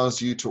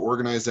allows you to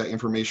organize that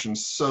information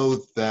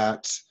so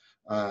that,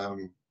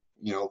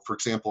 you know, for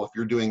example, if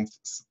you're doing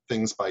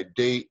things by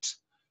date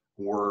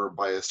or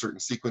by a certain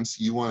sequence,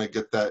 you want to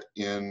get that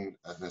in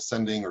an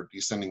ascending or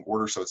descending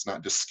order so it's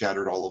not just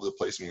scattered all over the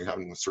place when you're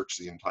having to search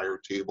the entire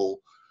table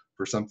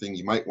for something.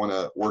 You might want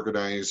to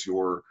organize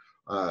your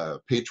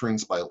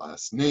patrons by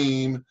last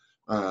name.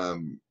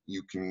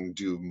 You can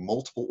do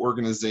multiple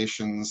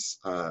organizations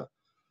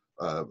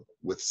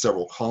with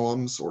several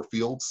columns or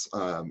fields.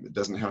 It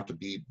doesn't have to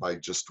be by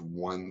just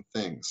one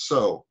thing.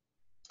 So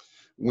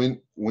when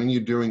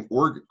you're doing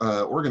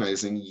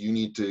organizing, you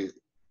need to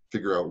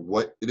figure out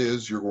what it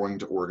is you're going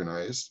to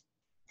organize,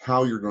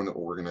 how you're going to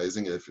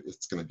organizing, if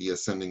it's going to be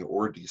ascending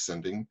or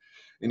descending,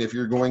 and if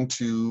you're going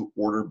to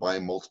order by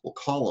multiple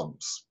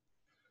columns.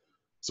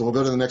 So we'll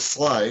go to the next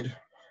slide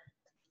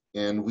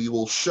and we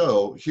will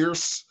show,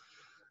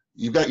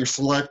 you've got your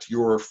select,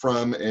 your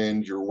from,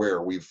 and your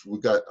where. We've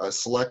got a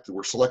select,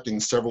 we're selecting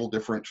several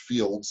different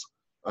fields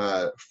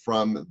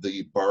from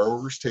the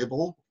borrowers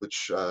table,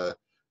 which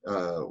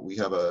we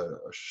have a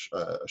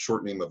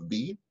short name of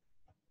B.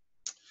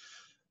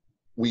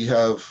 We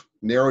have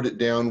narrowed it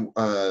down,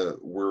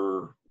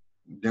 we're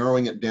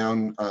narrowing it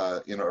down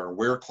in our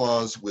where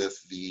clause with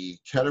the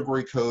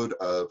category code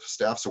of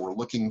staff. So we're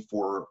looking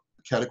for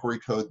a category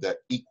code that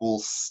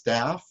equals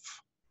staff.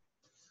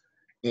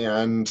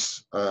 And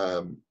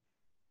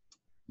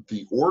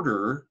the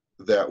order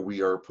that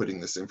we are putting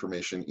this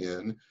information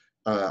in,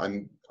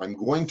 I'm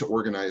going to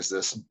organize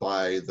this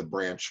by the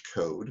branch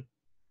code.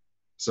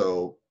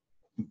 So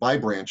by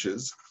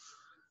branches,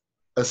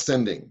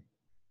 ascending.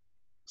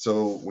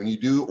 So when you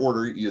do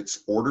order,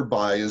 it's order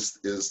by is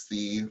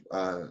the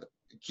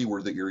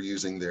keyword that you're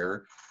using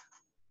there.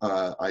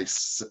 I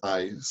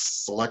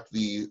select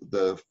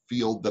the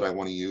field that I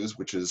want to use,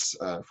 which is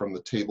from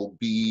the table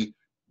B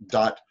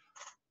dot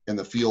and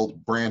the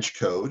field branch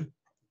code,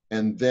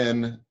 and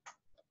then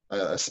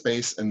a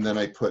space, and then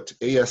I put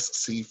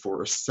ASC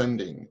for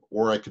ascending,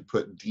 or I could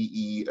put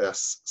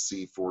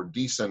DESC for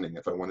descending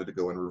if I wanted to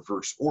go in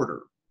reverse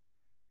order.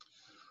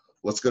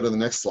 Let's go to the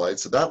next slide.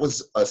 So that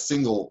was a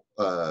single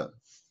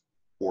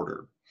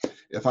order.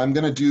 If I'm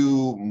going to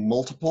do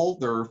multiple,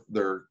 there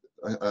are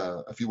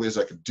a few ways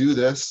I could do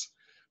this.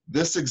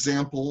 This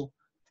example,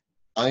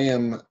 I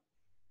am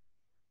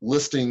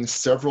listing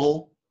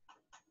several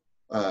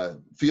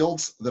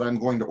fields that I'm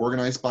going to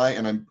organize by,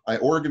 and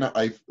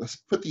I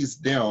put these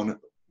down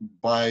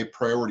by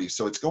priority.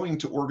 So it's going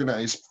to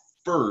organize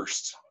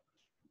first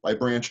by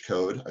branch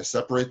code. I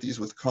separate these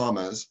with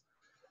commas.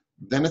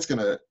 Then it's going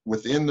to,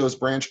 within those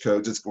branch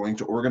codes, it's going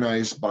to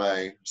organize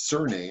by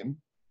surname,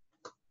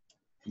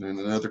 and then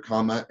another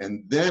comma,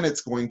 and then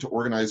it's going to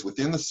organize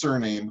within the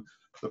surname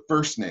the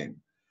first name.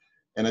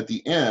 And at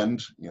the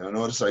end,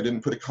 notice I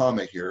didn't put a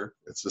comma here,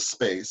 it's a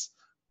space.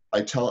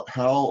 I tell it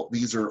how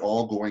these are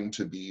all going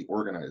to be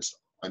organized.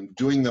 I'm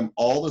doing them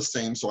all the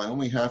same, so I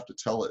only have to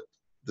tell it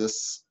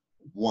this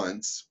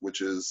once,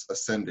 which is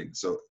ascending.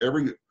 So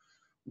every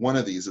one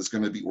of these is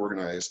going to be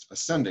organized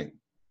ascending.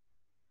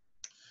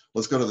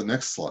 Let's go to the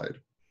next slide.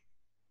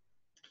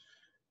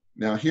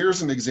 Now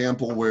here's an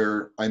example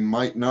where I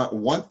might not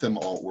want them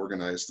all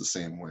organized the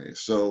same way.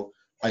 So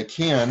I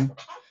can,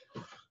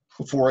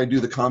 before I do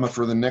the comma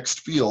for the next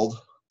field,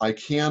 I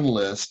can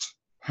list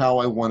how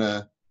I want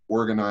to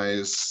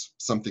organize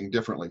something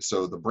differently.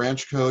 So the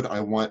branch code, I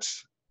want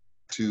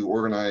to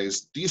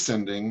organize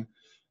descending,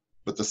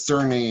 but the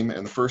surname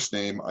and the first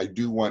name, I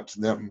do want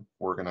them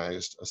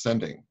organized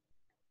ascending.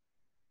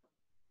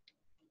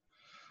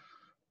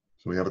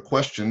 So we have a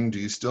question, do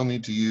you still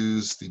need to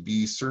use the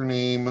B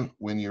surname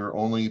when you're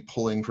only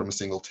pulling from a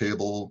single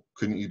table?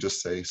 Couldn't you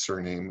just say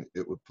surname?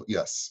 It would,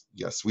 yes.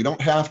 We don't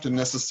have to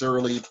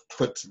necessarily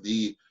put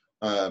the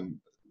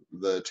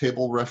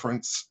table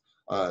reference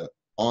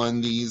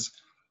on these.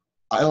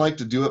 I like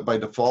to do it by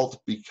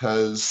default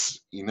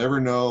because you never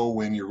know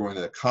when you're going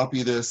to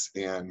copy this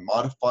and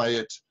modify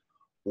it,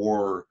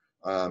 or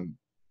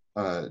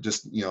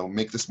just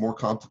make this more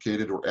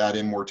complicated or add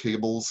in more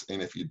tables.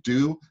 And if you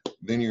do,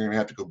 then you're going to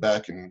have to go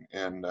back and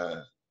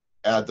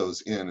add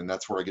those in, and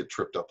that's where I get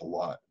tripped up a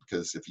lot,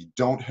 because if you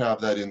don't have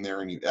that in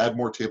there and you add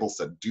more tables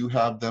that do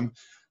have them,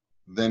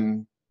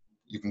 then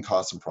you can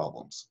cause some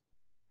problems.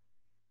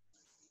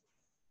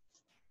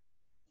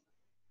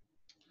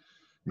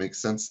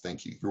 Makes sense?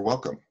 Thank you. You're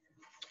welcome.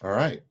 All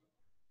right.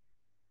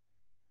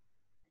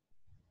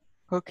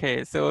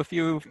 Okay, so a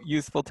few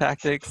useful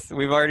tactics.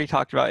 We've already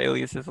talked about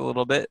aliases a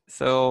little bit.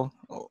 So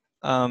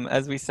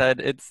as we said,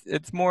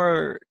 it's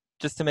more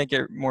just to make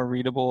it more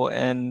readable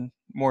and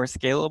more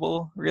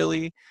scalable,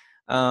 really.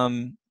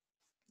 And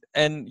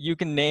you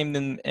can name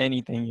them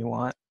anything you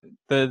want.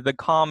 The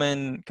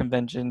common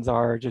conventions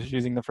are just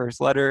using the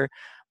first letter,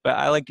 but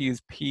I like to use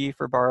P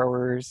for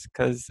borrowers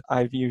because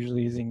I'm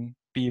usually using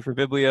B for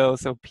biblio,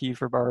 so P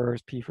for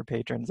borrowers, P for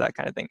patrons, that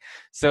kind of thing.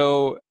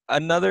 So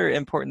another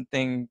important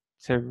thing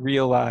to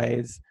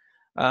realize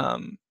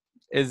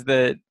is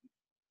that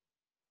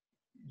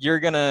you're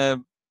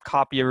gonna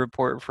copy a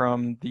report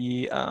from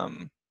the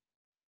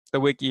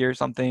wiki or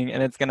something,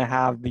 and it's going to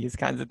have these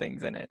kinds of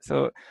things in it.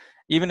 So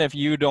even if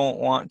you don't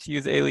want to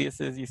use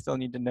aliases, you still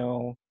need to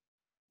know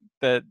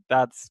that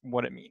that's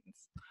what it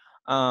means.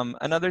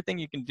 Another thing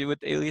you can do with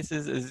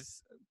aliases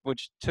is,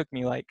 which took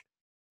me like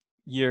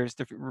years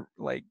to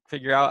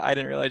figure out, I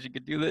didn't realize you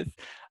could do this,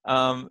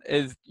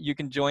 is you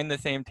can join the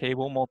same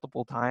table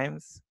multiple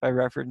times by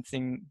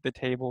referencing the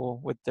table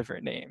with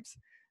different names.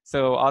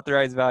 So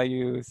authorized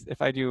values,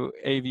 if I do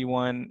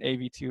AV1,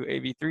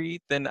 AV2, AV3,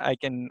 then I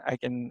can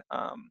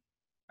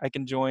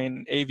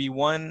join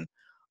AV1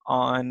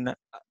 on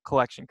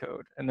collection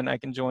code, and then I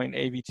can join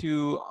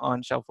AV2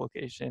 on shelf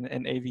location,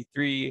 and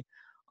AV3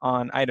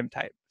 on item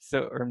type.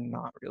 So, or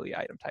not really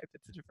item type,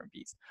 it's a different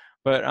beast.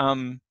 But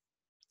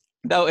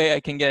that way I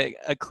can get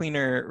a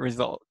cleaner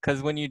result,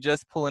 because when you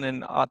just pull in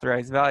an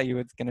authorized value,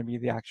 it's going to be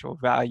the actual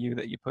value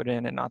that you put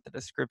in and not the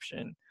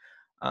description.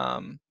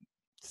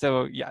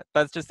 So yeah,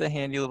 that's just a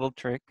handy little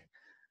trick.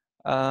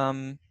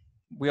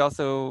 We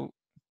also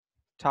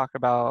talk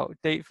about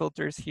date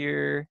filters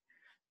here.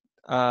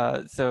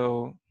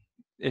 So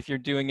if you're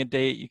doing a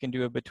date, you can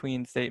do a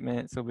between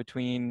statement. So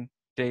between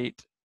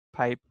date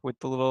pipe with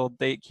the little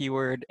date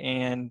keyword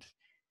and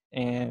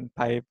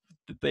pipe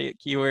the date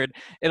keyword.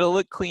 It'll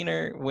look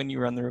cleaner when you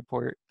run the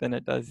report than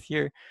it does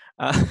here,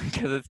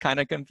 because it's kind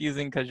of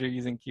confusing because you're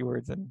using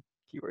keywords and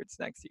keywords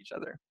next to each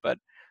other. But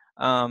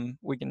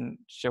we can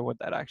show what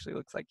that actually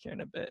looks like here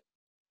in a bit.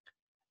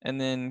 And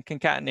then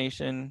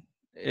concatenation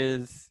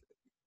is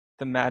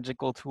the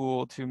magical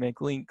tool to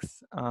make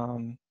links,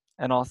 and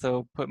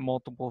also put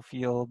multiple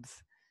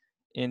fields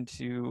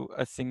into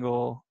a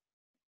single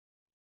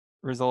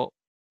result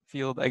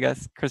field, I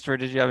guess. Christopher,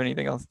 did you have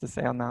anything else to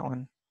say on that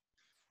one?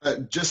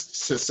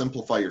 Just to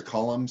simplify your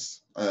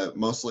columns,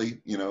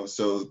 mostly,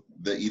 so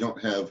that you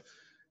don't have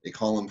a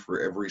column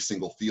for every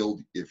single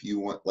field. If you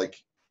want, like,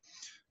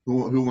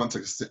 Who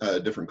wants a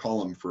different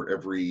column for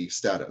every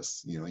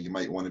status? You know, you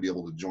might want to be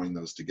able to join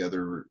those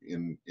together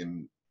in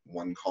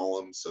one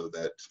column so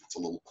that it's a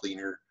little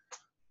cleaner.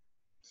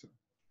 So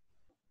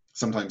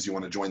sometimes you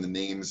want to join the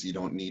names. You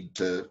don't need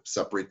to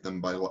separate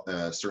them by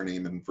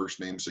surname and first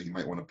name, so you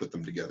might want to put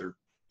them together.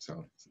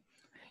 So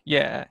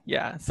Yeah,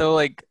 yeah. So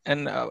like,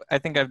 and I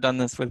think I've done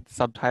this with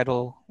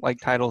subtitle, like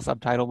title,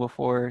 subtitle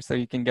before. So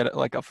you can get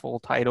like a full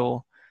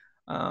title.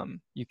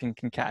 You can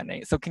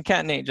concatenate. So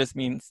concatenate just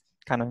means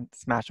kind of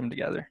smash them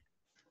together.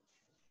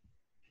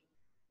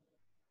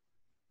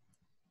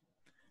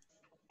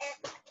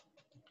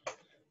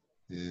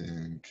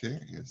 okay,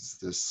 is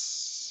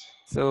this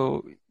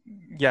So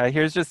yeah,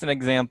 here's just an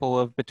example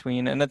of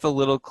between, and it's a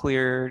little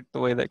clearer the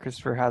way that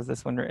Christopher has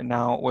this one written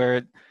out,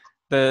 where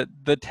the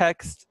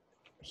text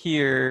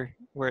here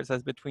where it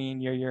says between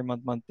year,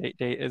 month,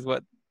 date is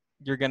what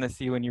you're gonna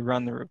see when you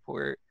run the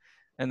report.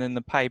 And then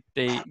the pipe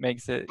date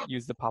makes it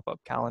use the pop-up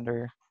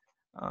calendar.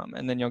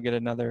 And then you'll get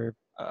another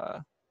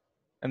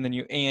and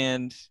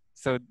then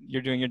so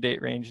you're doing your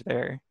date range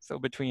there. So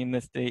between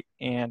this date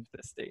and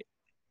this date.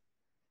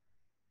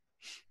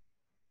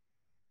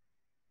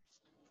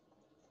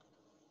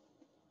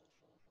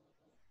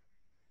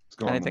 let's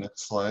go And I on the think,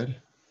 next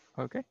slide.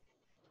 okay.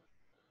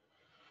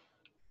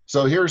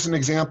 So here's an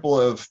example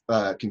of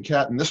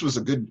concat, and this was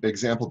a good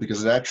example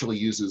because it actually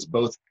uses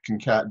both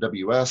concat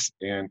WS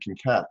and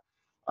concat.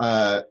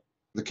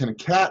 The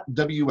concat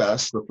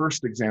WS, the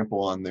first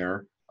example on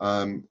there,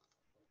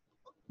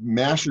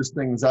 mashes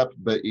things up,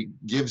 but it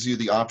gives you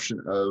the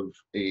option of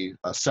a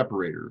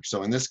separator.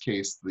 So in this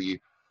case, the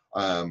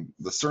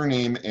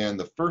surname and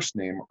the first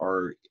name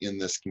are in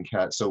this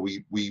concat. So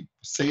we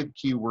say the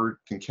keyword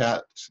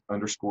concat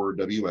underscore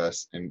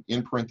WS, and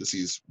in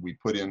parentheses, we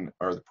put in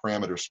are the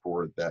parameters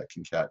for that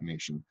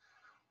concatenation.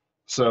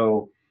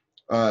 So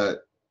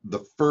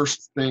the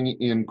first thing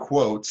in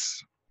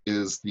quotes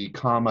is the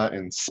comma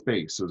and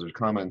space. So there's a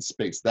comma and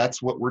space.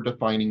 That's what we're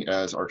defining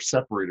as our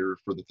separator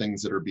for the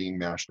things that are being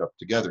mashed up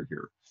together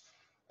here.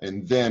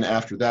 And then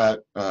after that,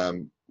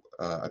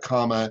 a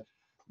comma,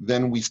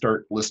 then we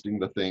start listing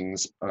the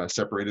things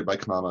separated by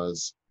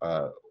commas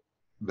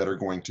that are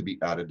going to be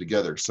added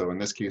together. So in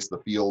this case,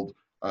 the field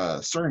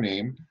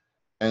surname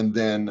and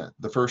then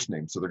the first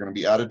name. So they're going to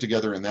be added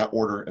together in that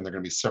order, and they're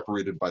going to be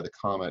separated by the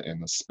comma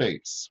and the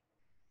space.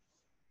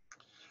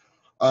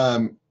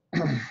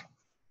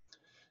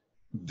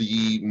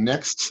 The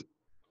next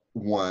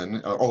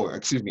one, oh,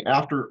 excuse me,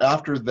 after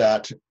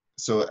that,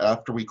 so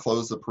after we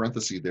close the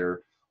parenthesis there,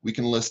 we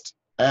can list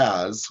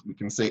as, we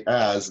can say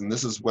as, and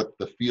this is what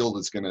the field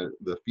is gonna,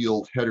 the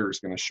field header is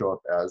gonna show up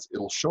as.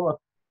 It'll show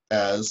up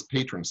as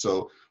patron.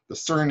 So the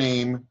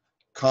surname,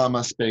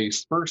 comma,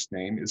 space, first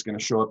name is gonna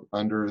show up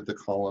under the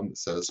column that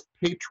says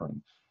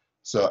patron.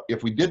 So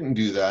if we didn't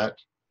do that,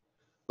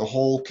 the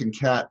whole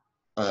concat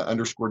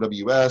underscore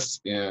WS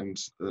and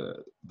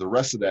the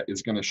rest of that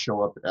is going to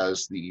show up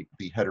as the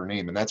header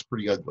name, and that's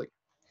pretty ugly.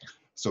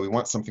 So we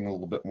want something a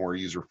little bit more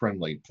user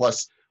friendly.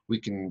 Plus, we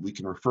can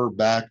refer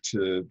back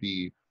to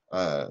the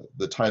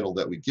title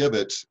that we give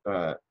it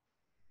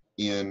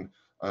in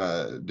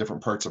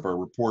different parts of our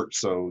report,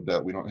 so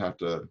that we don't have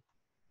to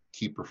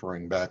keep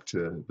referring back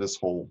to this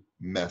whole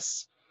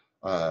mess.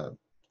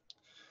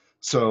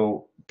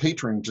 So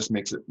patron just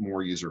makes it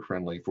more user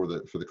friendly for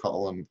the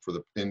column, for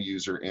the end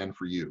user, and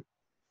for you.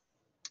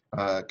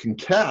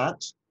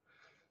 Concat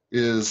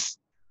is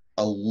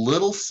a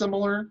little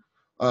similar,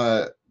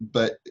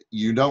 but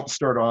you don't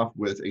start off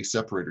with a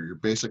separator. You're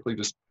basically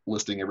just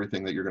listing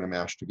everything that you're going to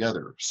mash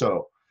together.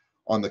 So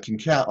on the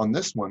concat, on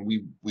this one,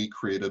 we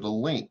created a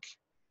link.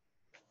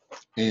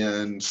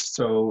 And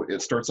so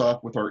it starts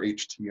off with our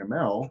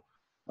HTML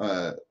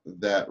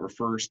that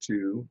refers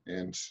to,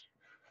 and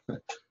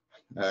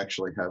I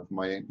actually have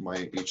my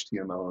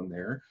HTML in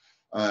there.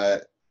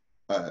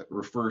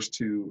 Refers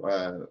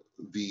to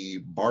the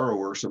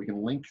borrower, so we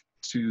can link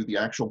to the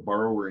actual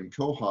borrower in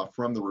Koha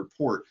from the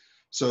report.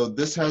 So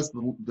this has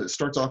the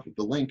starts off with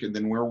the link, and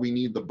then where we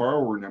need the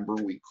borrower number,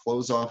 we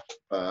close off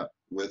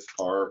with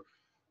our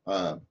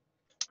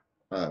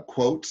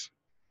quote,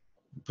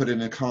 put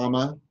in a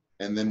comma,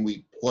 and then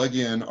we plug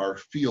in our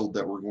field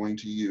that we're going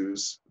to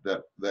use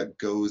that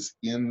goes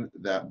in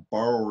that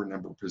borrower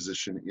number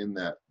position in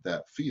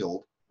that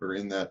field, or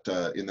in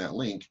that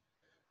link.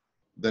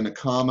 Then a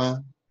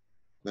comma.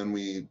 Then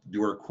we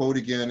do our quote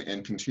again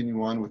and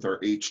continue on with our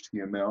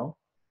HTML.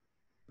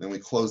 Then we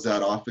close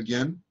that off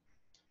again.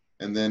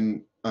 And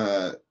then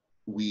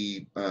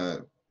we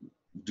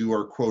do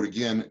our quote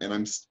again, and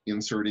I'm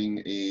inserting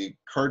a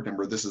card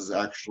number. This is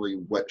actually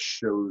what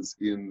shows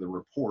in the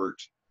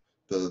report,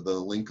 the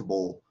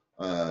linkable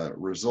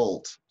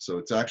result. So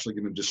it's actually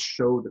going to just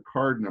show the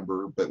card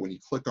number, but when you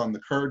click on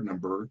the card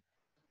number,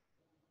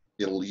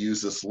 it'll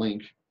use this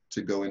link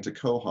to go into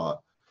Koha.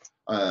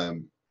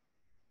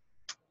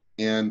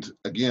 And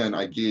again,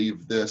 I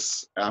gave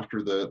this,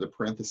 after the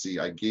parenthesis,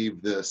 I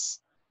gave this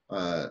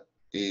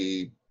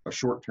a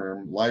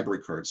short-term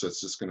library card. So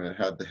it's just going to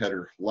have the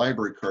header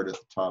library card at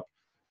the top,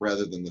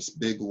 rather than this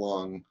big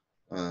long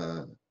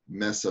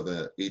mess of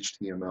a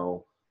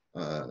HTML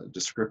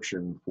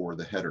description for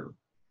the header.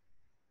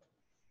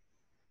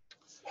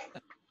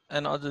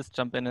 And I'll just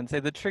jump in and say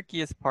the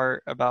trickiest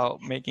part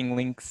about making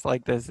links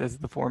like this is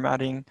the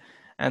formatting.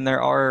 And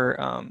there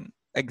are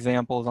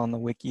examples on the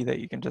wiki that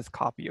you can just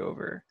copy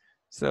over.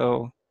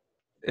 So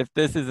if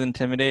this is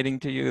intimidating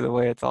to you, the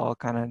way it's all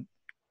kind of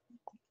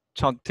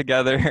chunked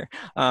together,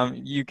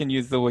 you can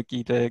use the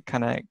wiki to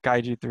kind of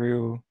guide you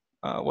through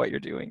what you're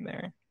doing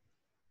there.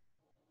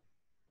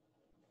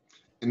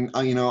 And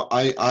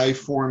I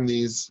form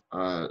these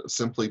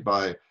simply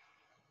by,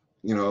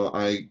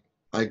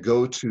 I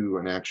go to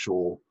an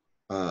actual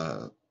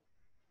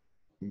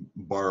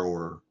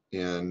borrower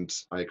and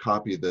I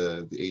copy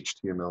the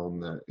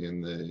HTML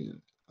in the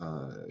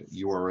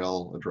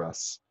URL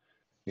address,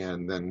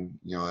 and then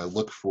I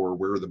look for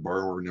where the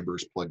borrower number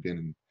is plugged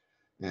in,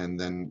 and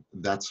then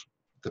that's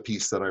the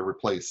piece that I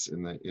replace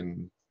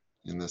in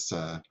this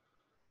uh,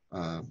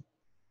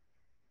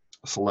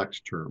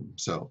 select term.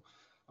 So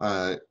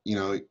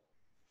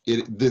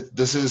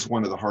this is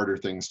one of the harder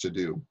things to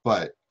do,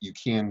 but you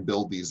can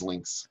build these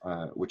links,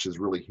 which is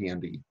really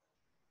handy.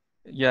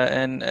 Yeah,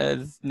 and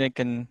as Nick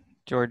and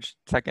George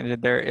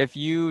seconded there, if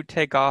you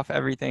take off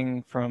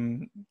everything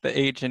from the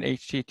H in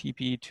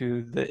HTTP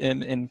to the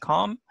M in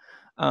COM,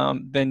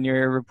 then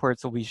your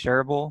reports will be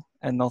shareable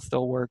and they'll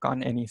still work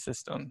on any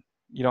system.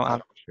 You don't I have,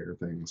 don't share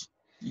things.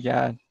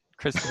 yeah,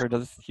 Christopher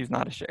does, he's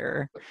not a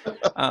sharer.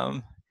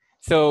 Um,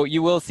 so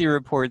you will see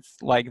reports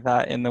like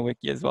that in the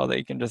wiki as well that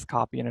you can just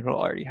copy and it'll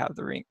already have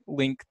the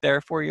link there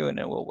for you and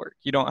it will work.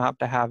 You don't have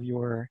to have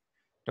your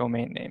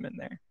domain name in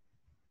there.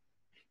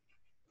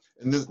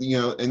 And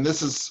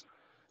this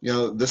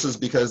is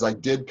because I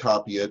did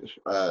copy it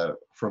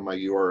from my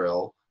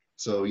URL.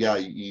 So yeah,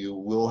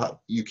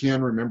 you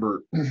can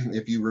remember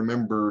if you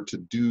remember to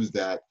do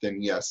that,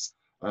 then yes,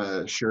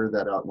 share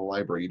that out in the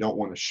library. You don't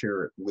want to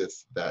share it with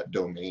that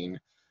domain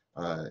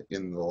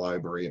in the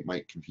library. It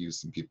might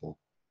confuse some people.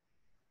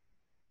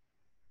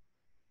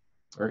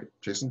 All right,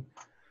 Jason.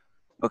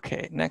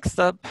 Okay, next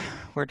up,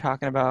 we're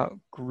talking about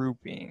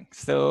grouping.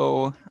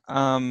 So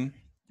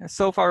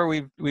far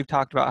we've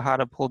talked about how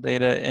to pull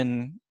data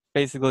in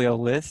basically a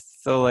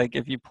list. So like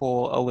if you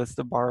pull a list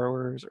of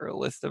borrowers or a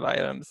list of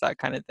items, that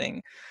kind of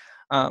thing.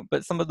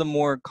 But some of the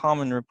more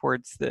common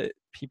reports that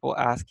people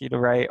ask you to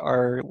write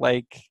are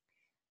like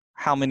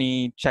how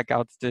many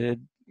checkouts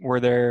were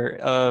there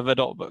of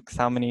adult books,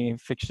 how many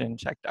fiction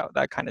checked out,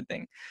 that kind of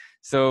thing.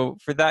 So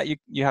for that,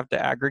 you have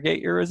to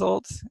aggregate your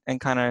results and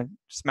kind of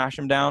smash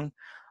them down.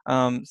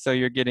 So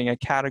you're getting a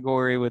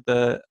category with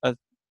a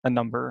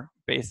number,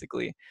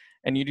 basically.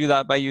 And you do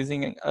that by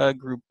using a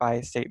group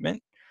by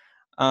statement.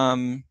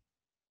 Um,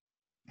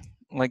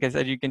 like I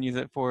said, you can use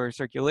it for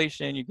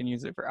circulation, you can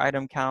use it for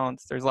item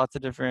counts. There's lots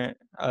of different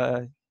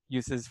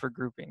uses for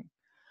grouping.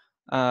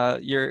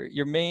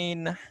 Your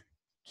main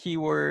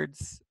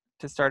keywords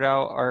to start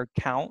out are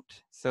count.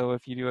 So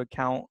if you do a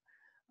count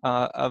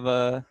of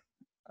a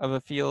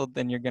field,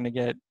 then you're going to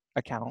get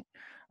a count.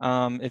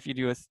 If you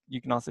do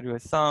you can also do a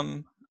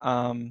sum.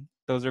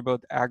 Those are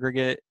both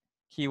aggregate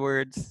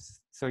keywords.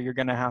 So you're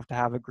going to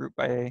have a group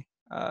by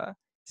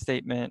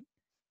statement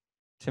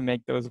to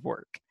make those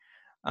work.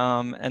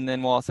 And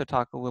then we'll also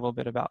talk a little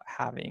bit about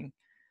halving,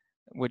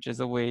 which is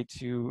a way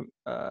to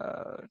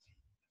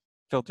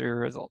filter your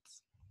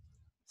results.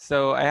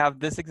 So I have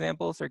this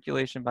example,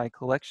 circulation by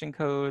collection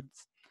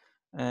codes,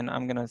 and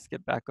I'm gonna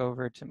skip back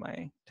over to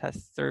my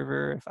test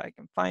server if I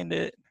can find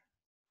it.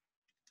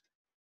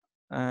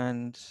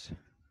 And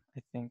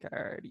I think I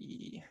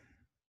already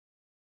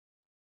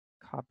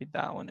copied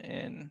that one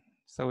in.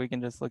 So we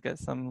can just look at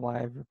some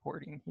live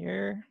reporting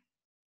here.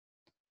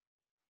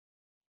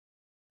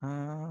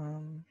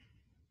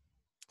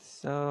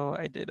 So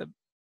I did a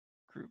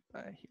group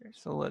by here.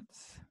 So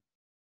let's,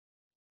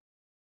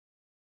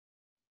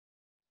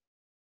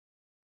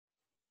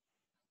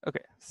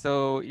 okay,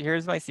 so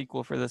here's my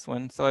SQL for this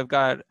one. So I've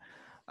got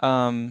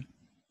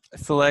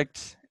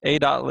select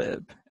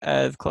a.lib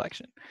as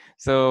collection.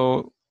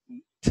 So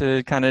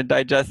to kind of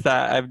digest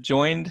that, I've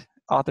joined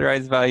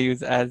authorized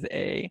values as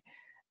A,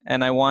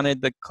 and I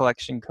wanted the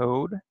collection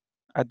code.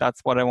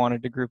 That's what I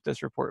wanted to group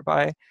this report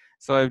by.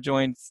 So I've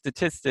joined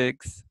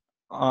statistics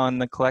on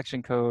the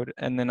collection code,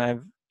 and then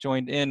I've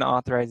joined in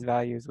authorized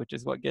values, which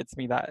is what gets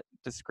me that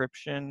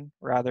description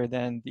rather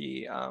than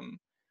the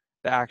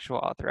actual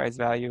authorized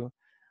value.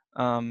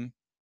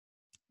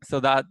 So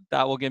that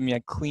will give me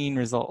a clean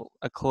result,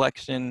 a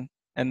collection,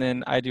 and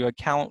then I do a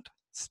count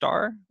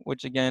star,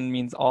 which again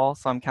means all.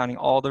 So I'm counting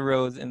all the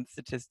rows in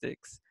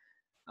statistics.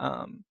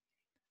 And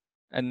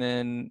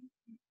then,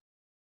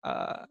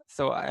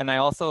 and I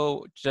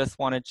also just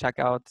wanted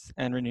checkouts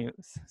and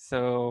renews.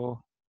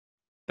 So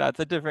that's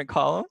a different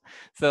column.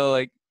 So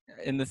like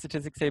in the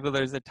statistics table,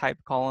 there's a type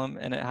column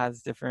and it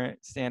has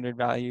different standard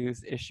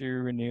values,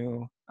 issue,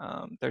 renew.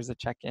 There's a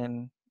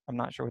check-in. I'm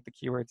not sure what the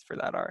keywords for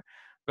that are.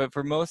 But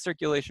for most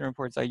circulation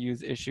reports, I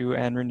use issue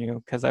and renew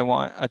because I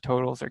want a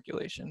total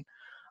circulation.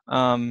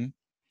 Um,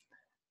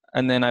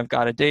 And then I've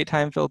got a date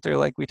time filter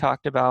like we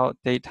talked about.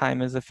 Date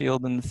time is a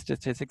field in the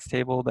statistics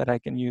table that I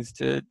can use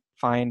to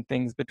find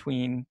things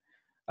between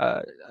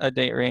a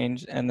date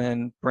range. And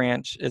then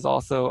branch is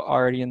also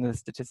already in the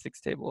statistics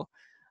table.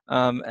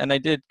 And I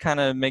did kind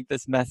of make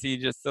this messy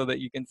just so that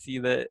you can see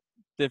that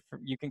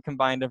you can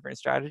combine different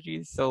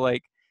strategies. So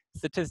like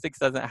statistics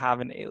doesn't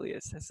have an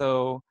alias.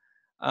 So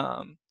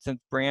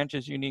since branch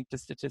is unique to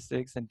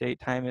statistics and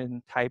date time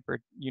and type are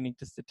unique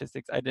to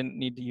statistics, I didn't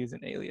need to use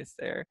an alias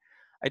there.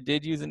 I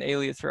did use an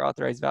alias for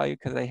authorized value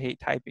because I hate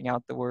typing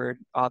out the word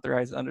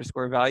authorized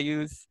underscore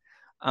values.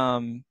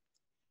 Um,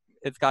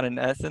 it's got an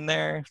S in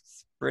there.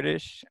 It's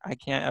British. I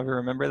can't ever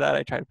remember that.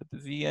 I try to put the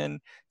Z in.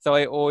 So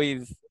I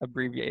always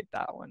abbreviate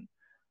that one.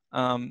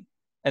 And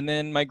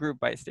then my group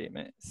by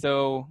statement.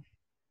 So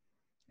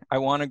I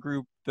want to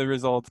group the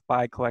results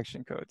by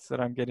collection code so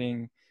that I'm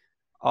getting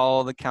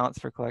all the counts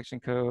for collection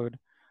code,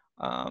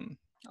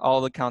 all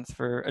the counts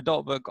for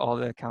adult book, all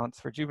the counts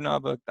for juvenile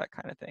book, that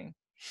kind of thing.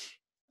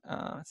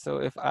 So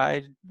if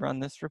I run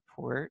this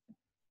report,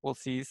 we'll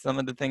see some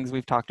of the things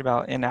we've talked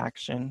about in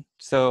action.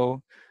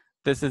 So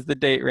this is the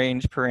date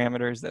range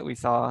parameters that we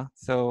saw.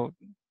 So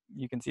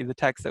you can see the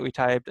text that we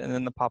typed and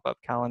then the pop-up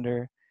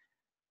calendar.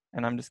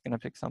 And I'm just going to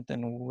pick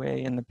something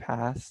way in the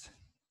past.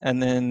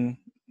 And then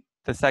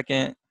the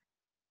second,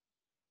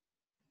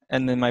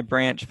 and then my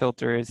branch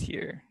filter is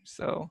here.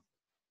 So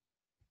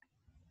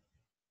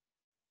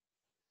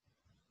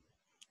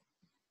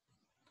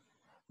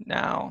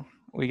now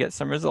we get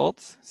some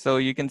results. So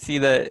you can see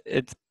that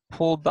it's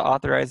pulled the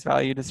authorized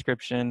value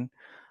description.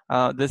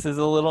 This is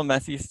a little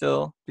messy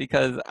still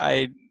because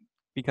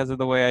of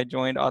the way I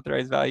joined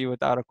authorized value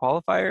without a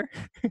qualifier.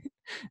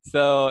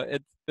 So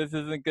this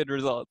isn't good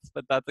results,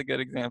 but that's a good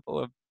example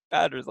of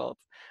bad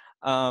results.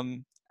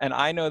 And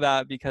I know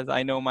that because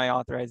I know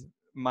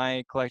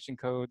my collection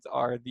codes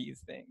are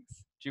these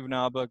things: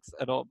 juvenile books,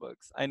 adult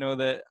books. I know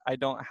that I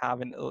don't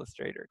have an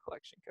Illustrator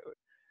collection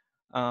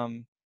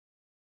code.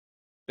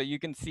 But you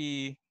can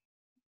see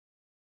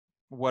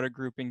what a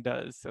grouping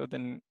does. So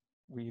then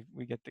we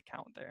get the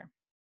count there.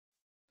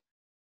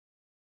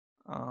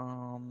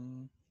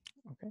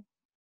 Okay.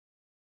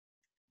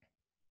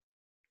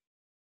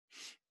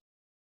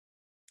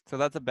 So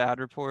that's a bad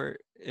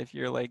report. If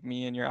you're like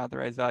me and your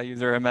authorized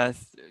values are a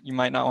mess, you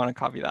might not want to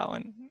copy that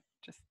one.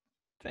 Just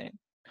saying.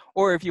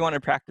 Or if you want to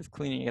practice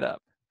cleaning it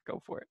up,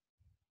 go for it.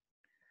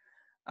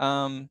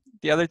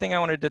 The other thing I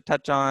wanted to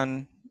touch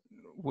on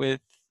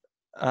with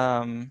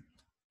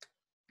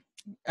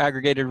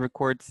aggregated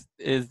reports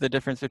is the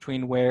difference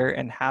between where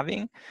and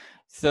having.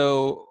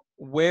 So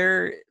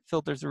where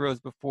filters the rows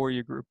before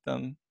you group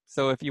them.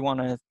 So if you want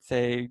to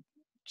say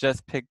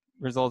just pick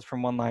results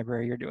from one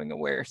library, you're doing a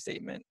where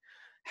statement.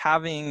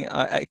 Having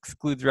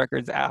excludes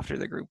records after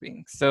the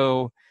grouping.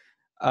 So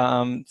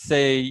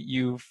say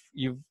you've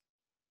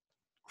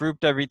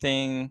grouped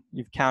everything,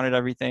 you've counted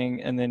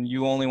everything, and then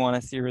you only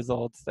want to see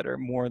results that are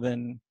more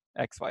than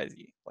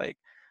XYZ. Like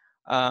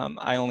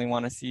I only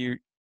want to see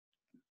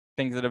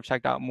things that have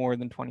checked out more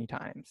than 20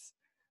 times,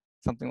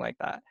 something like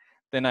that.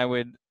 Then I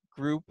would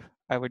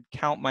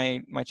count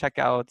my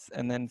checkouts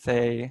and then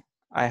say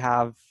I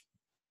have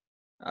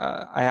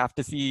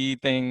to see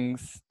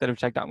things that have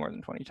checked out more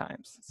than 20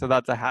 times. So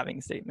that's a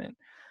having statement.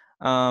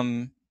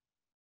 I've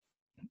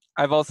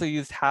also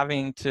used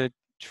having to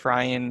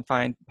try and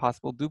find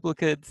possible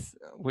duplicates,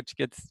 which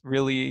gets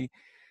really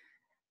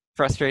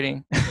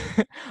frustrating.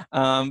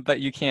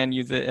 But you can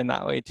use it in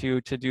that way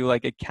too, to do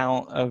like a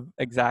count of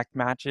exact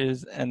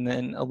matches and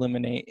then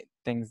eliminate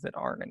things that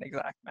aren't an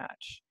exact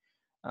match.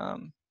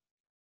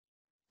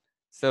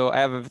 So I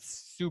have a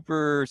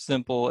super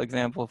simple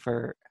example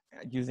for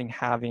using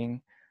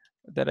having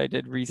that I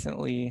did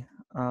recently.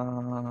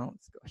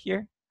 Let's go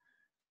here.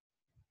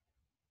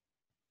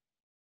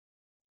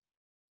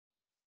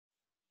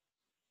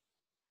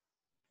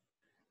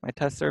 My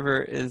test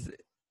server is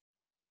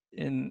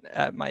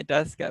at my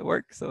desk at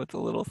work, so it's a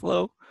little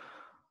slow.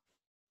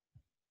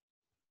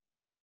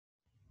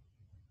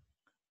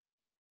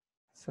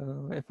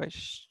 So if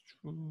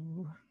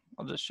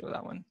I'll just show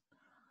that one.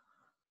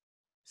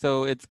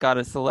 So it's got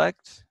a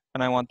select,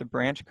 and I want the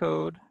branch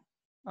code,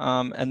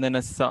 and then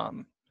a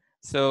sum.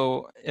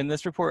 So in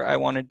this report, I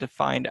wanted to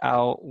find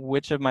out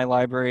which of my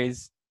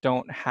libraries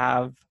don't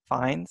have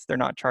fines. They're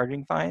not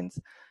charging fines.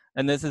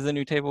 And this is a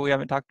new table we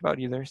haven't talked about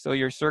either. So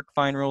your circ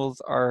fine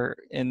rules are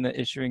in the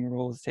issuing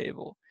rules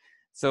table.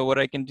 So what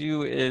I can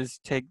do is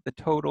take the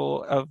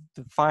total of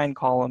the fine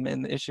column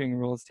in the issuing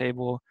rules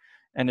table,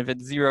 and if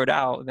it's zeroed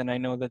out, then I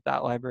know that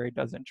that library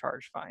doesn't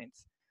charge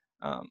fines.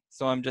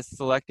 So I'm just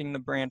selecting the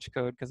branch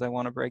code because I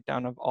want a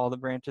breakdown of all the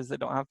branches that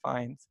don't have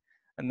fines.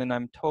 And then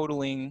I'm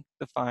totaling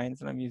the fines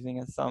and I'm using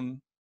a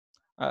sum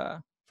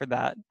for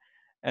that.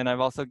 And I've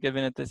also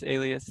given it this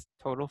alias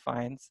total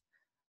fines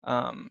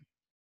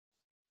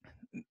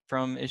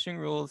from issuing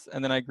rules.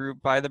 And then I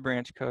group by the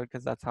branch code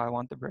because that's how I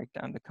want the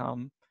breakdown to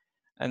come.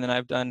 And then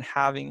I've done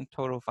having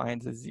total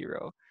fines as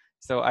 0.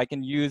 So I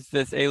can use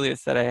this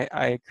alias that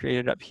I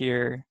created up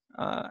here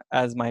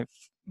as my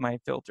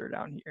filter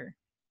down here.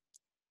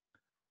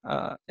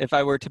 If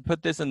I were to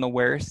put this in the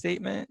where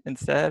statement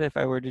instead, if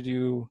I were to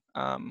do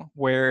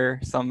where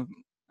sum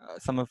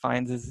of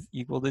fines is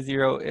equal to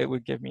 0, it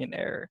would give me an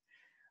error.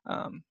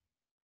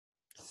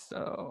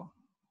 So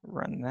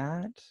run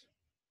that.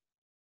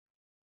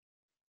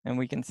 And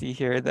we can see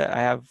here that I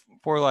have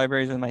 4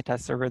 libraries in my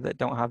test server that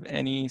don't have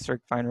any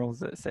circ fine rules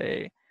that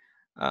say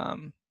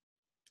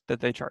that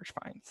they charge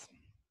fines.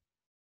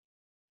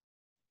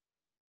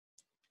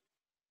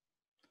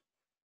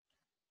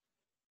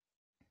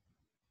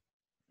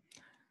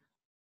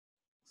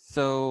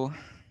 So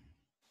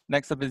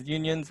next up is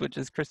unions, which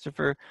is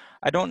Christopher.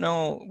 I don't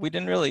know, we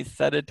didn't really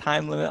set a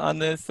time limit on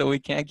this, so we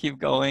can't keep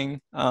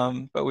going,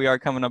 but we are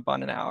coming up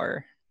on an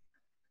hour.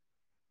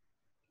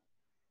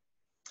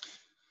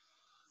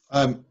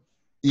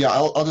 Yeah,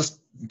 I'll just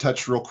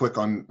touch real quick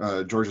on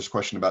George's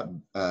question about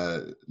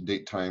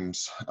date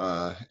times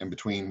in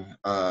between.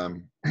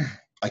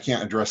 I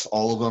can't address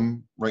all of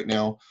them right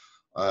now,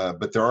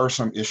 but there are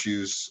some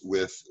issues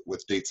with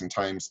dates and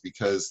times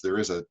because there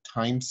is a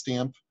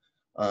timestamp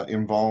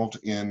involved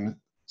in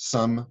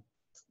some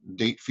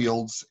date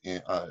fields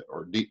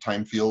or date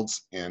time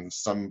fields, and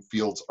some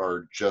fields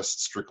are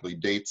just strictly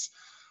dates.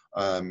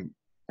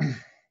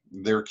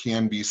 There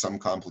can be some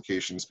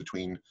complications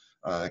between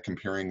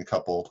comparing a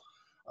couple.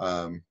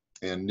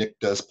 And Nick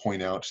does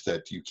point out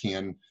that you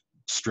can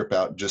strip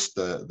out just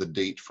the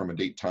date from a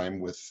date time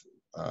with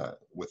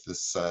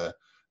this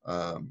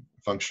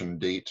function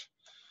date.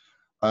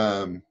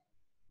 And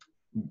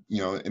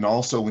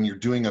also when you're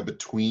doing a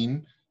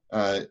between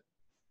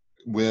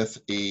with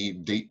a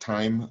date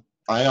time,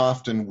 I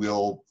often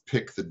will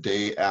pick the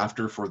day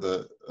after for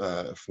the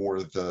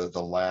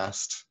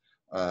last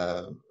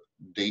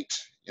date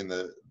in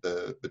the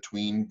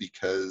between,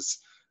 because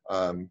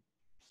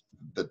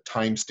the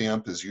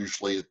timestamp is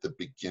usually at the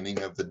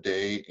beginning of the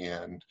day,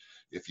 and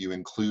if you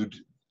include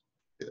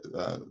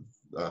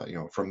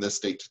from this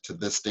date to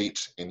this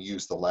date and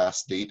use the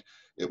last date,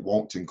 it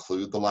won't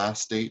include the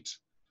last date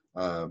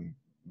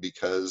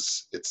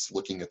because it's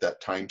looking at that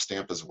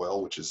timestamp as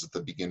well, which is at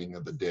the beginning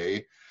of the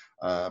day.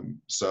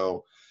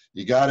 So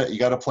you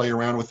gotta play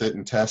around with it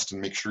and test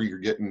and make sure you're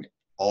getting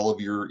all of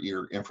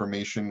your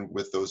information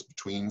with those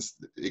betweens.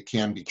 It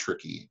can be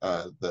tricky.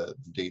 The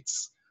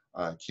dates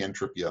can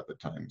trip you up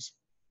at times.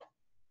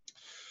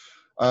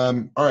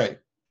 All right,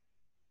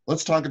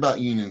 let's talk about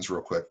unions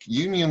real quick.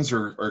 Unions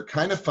are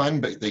kind of fun,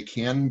 but they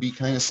can be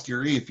kind of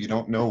scary if you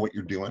don't know what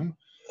you're doing.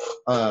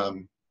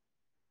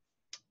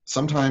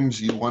 Sometimes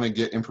you want to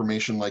get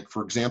information, like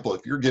for example,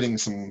 if you're getting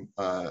some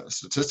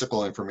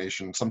statistical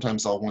information,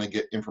 sometimes I'll want to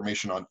get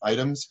information on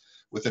items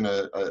within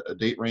a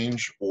date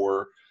range,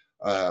 or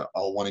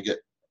I'll want to get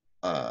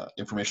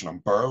information on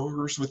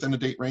borrowers within a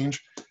date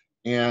range.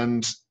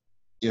 And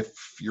if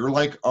you're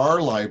like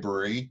our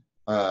library,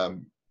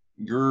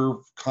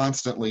 you're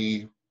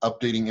constantly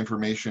updating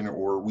information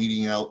or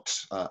weeding out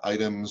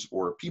items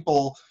or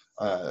people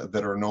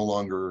that are no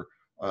longer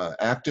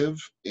active,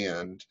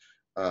 and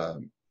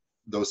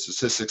those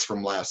statistics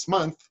from last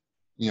month,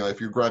 if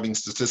you're grabbing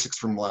statistics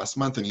from last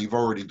month and you've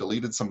already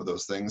deleted some of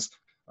those things,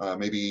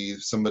 maybe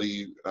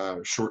somebody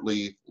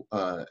shortly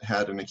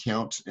had an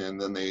account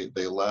and then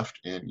they left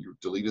and you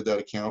deleted that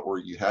account, or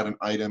you had an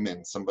item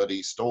and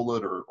somebody stole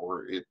it,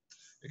 or it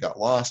got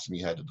lost and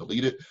you had to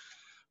delete it.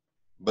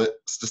 But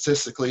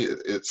statistically,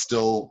 it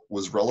still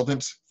was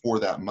relevant for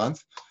that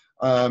month.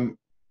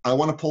 I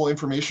want to pull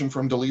information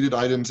from deleted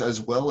items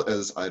as well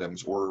as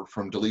items, or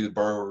from deleted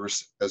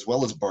borrowers as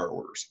well as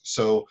borrowers.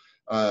 So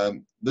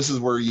this is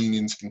where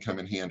unions can come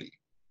in handy.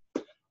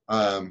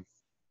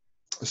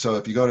 So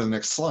if you go to the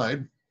next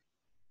slide,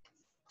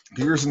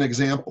 here's an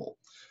example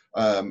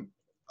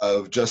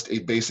of just a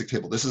basic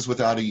table. This is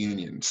without a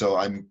union. So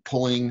I'm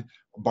pulling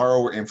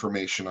borrower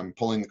information. I'm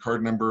pulling the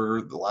card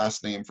number, the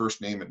last name, first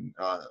name, and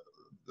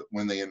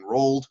when they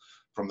enrolled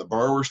from the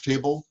borrowers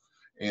table,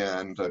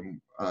 and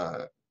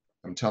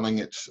I'm telling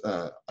it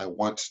I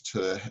want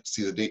to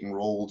see the date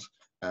enrolled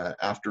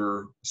after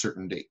a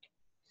certain date.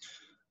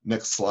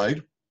 Next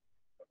slide.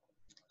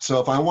 So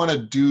if I want to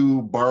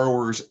do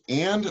borrowers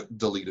and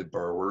deleted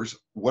borrowers,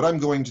 what I'm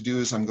going to do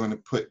is I'm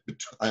going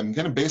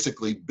to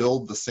basically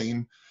build the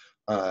same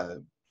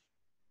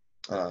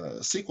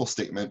SQL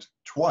statement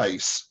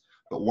twice,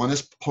 but one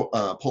is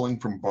pulling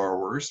from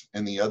borrowers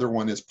and the other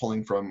one is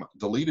pulling from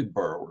deleted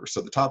borrowers.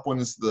 So the top one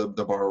is the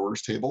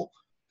borrowers table.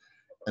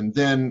 And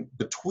then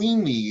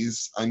between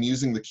these, I'm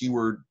using the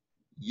keyword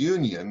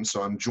union.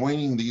 So I'm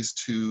joining these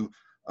two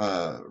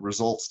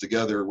results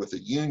together with a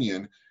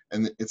union.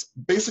 And it's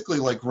basically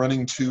like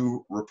running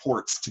two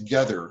reports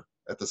together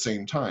at the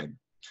same time.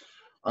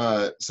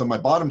 So my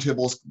bottom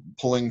table is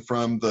pulling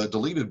from the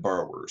deleted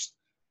borrowers.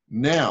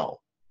 Now,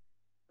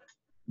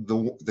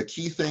 the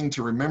key thing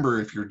to remember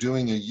if you're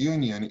doing a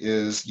union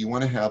is you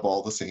want to have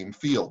all the same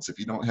fields. If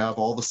you don't have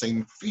all the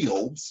same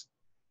fields,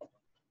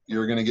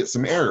 you're going to get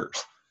some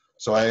errors.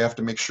 So I have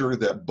to make sure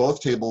that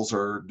both tables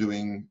are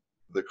doing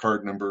the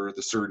card number,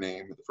 the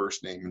surname, the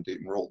first name, and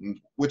date enrolled,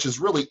 which is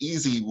really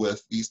easy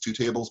with these two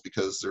tables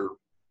because they're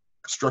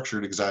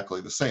structured exactly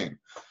the same.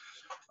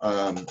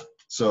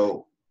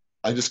 So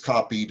I just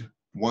copied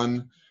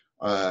one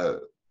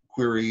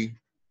query,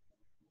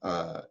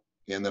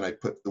 and then I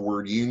put the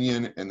word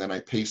union, and then I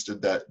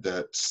pasted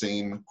that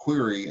same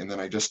query, and then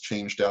I just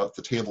changed out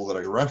the table that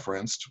I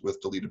referenced with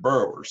deleted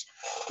borrowers.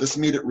 This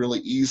made it really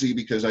easy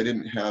because I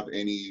didn't have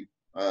any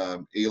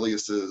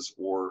aliases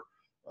or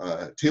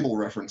table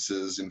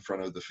references in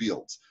front of the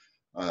fields.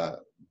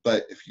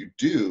 But if you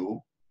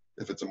do,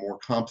 if it's a more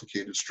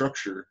complicated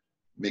structure,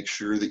 make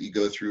sure that you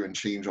go through and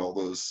change all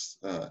those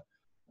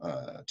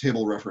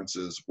table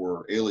references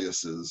or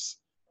aliases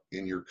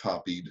in your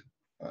copied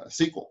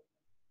SQL.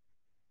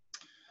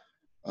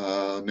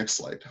 Next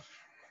slide.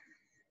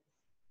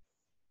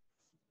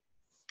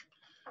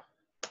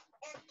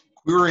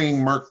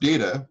 Querying marked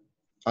data.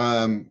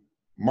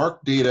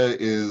 Marked data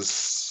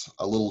is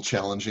a little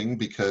challenging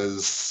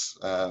because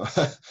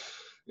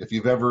if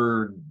you've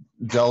ever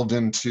delved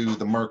into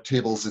the marked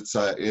tables, it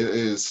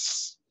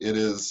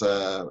is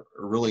a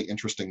really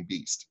interesting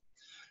beast.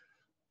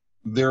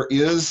 There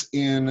is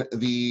in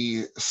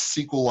the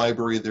SQL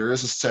library, there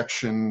is a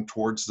section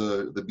towards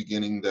the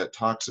beginning that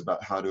talks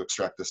about how to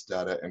extract this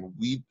data, and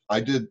I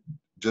did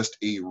just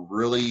a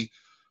really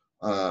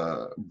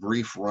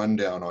brief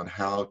rundown on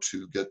how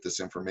to get this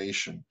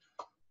information.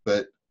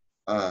 But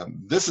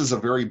this is a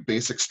very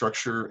basic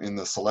structure in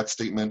the select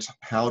statement,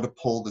 how to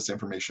pull this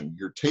information.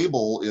 Your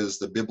table is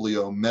the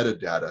biblio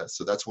metadata,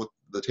 so that's what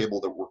the table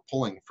that we're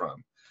pulling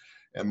from.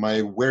 And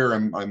where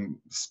I'm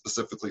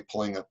specifically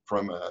pulling up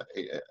from a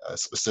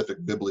specific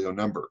biblio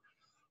number.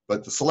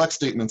 But the select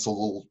statement's a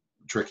little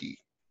tricky.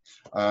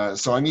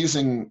 So I'm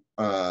using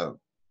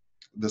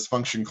this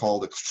function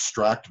called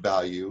extract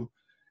value,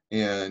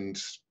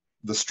 and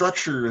the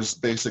structure is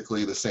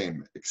basically the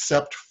same,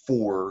 except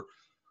for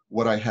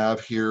what I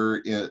have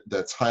here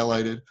that's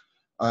highlighted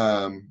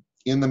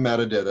in the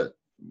metadata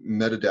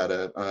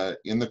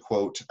in the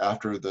quote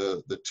after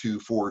the 2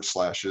 forward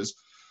slashes.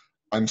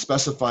 I'm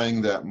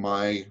specifying that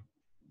my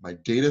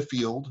data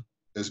field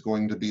is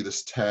going to be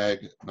this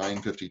tag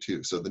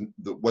 952. So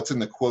what's in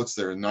the quotes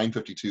there in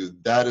 952,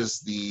 that is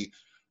the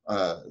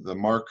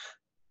mark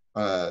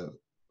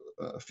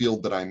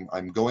field that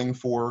I'm going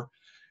for.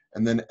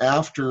 And then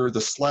after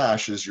the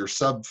slash is your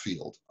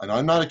subfield. And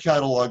I'm not a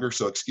cataloger,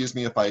 so excuse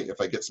me if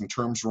I get some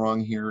terms wrong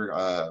here.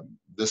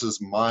 This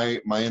is my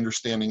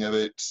understanding of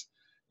it,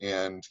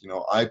 and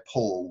I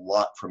pull a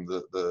lot from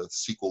the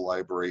SQL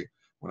library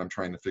when I'm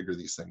trying to figure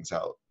these things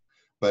out.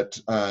 But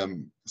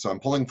so I'm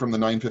pulling from the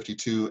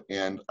 952,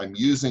 and I'm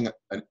using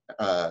an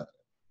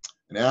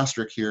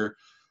asterisk here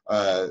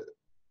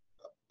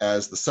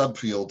as the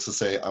subfield to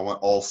say I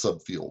want all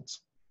subfields.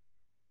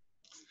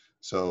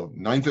 So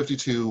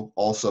 952,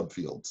 all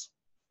subfields.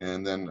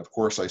 And then of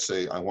course I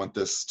say I want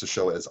this to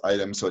show as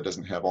items so it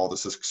doesn't have all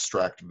this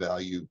extract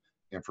value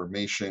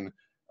information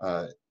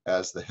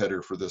as the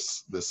header for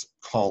this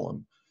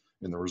column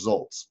in the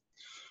results.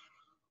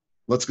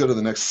 Let's go to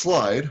the next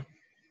slide.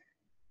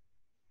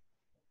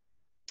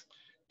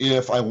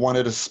 If I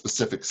wanted a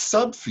specific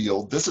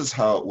subfield, this is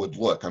how it would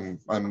look.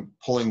 I'm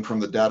pulling from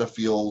the data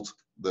field,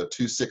 the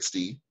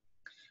 260,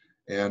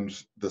 and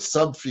the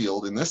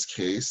subfield in this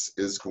case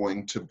is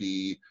going to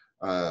be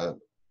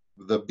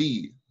the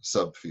B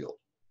subfield.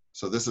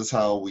 So this is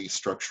how we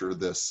structure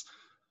this.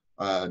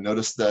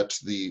 Notice that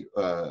the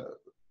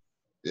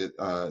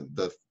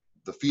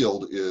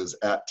field is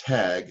at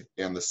tag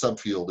and the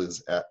subfield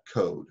is at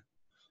code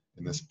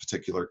in this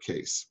particular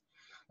case.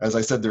 As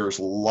I said, there's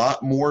a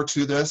lot more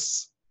to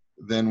this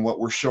than what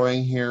we're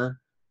showing here,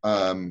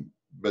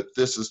 but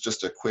this is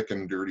just a quick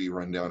and dirty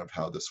rundown of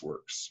how this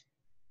works.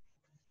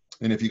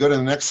 And if you go to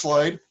the next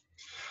slide,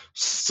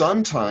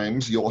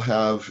 sometimes you'll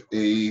have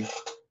a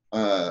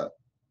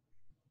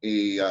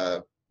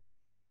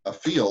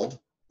field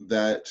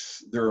that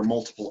there are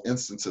multiple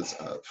instances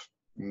of.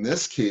 In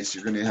this case,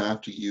 you're going to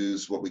have to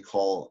use what we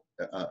call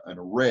an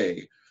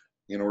array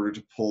in order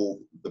to pull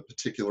the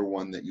particular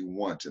one that you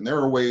want. And there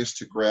are ways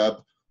to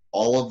grab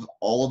all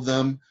of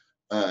them.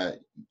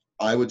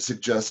 I would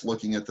suggest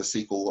looking at the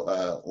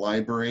SQL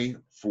library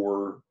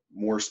for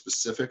more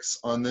specifics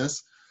on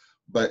this.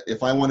 But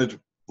if I wanted to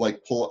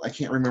pull, I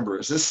can't remember,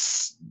 is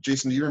this,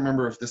 Jason, do you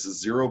remember if this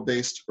is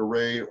 0-based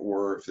array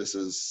or if this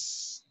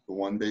is the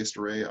 1-based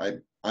array?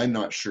 I'm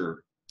not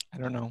sure. I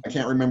don't know. I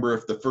can't remember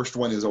if the first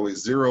one is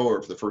always 0 or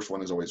if the first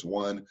one is always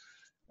 1.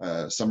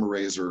 Some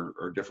arrays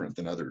are different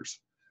than others.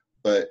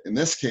 But in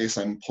this case,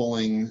 I'm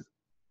pulling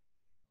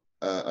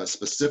a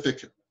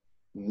specific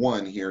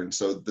one here. And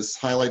so this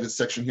highlighted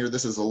section here,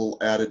 this is a little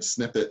added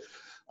snippet.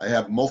 I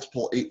have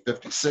multiple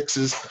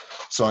 856s,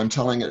 so I'm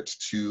telling it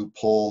to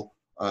pull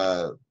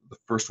the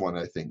first one,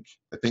 I think.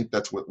 I think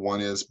that's what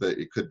 1 is, but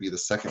it could be the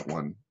second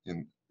one,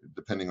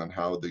 depending on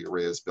how the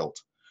array is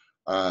built.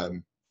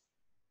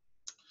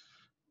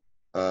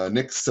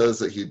 Nick says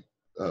that he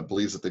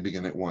believes that they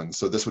begin at 1,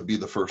 so this would be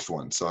the first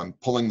one. So I'm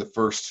pulling the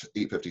first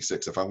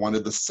 856. If I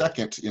wanted the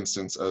second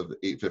instance of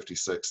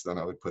 856, then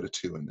I would put a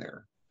 2 in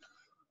there.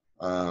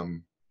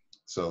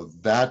 So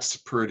that's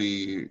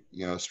pretty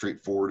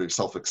straightforward and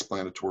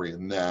self-explanatory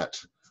in that.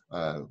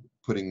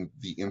 putting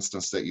the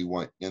instance that you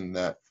want in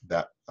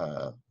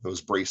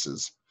those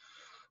braces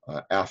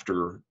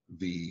after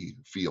the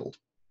field.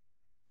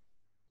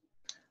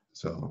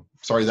 So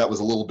sorry, that was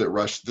a little bit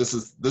rushed. This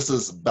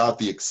is about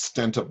the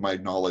extent of my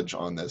knowledge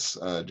on this.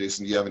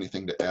 Jason, do you have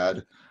anything to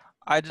add?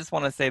 I just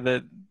want to say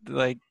that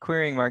like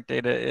querying mark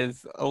data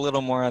is a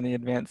little more on the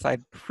advanced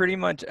side. Pretty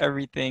much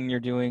everything you're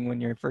doing when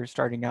you're first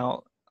starting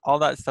out, all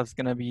that stuff's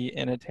going to be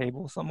in a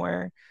table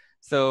somewhere.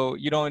 So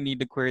you don't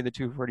need to query the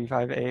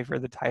 245A for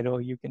the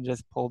title. You can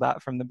just pull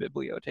that from the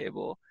biblio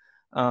table.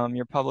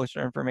 Your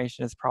publisher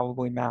information is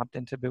probably mapped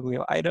into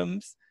biblio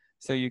items,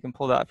 so you can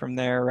pull that from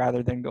there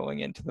rather than going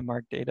into the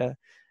mark data.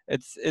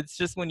 It's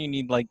just when you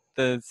need like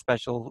the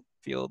special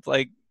fields,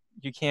 like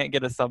you can't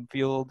get a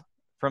subfield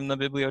from the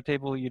biblio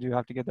table, you do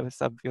have to get the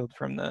subfield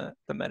from the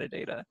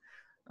metadata.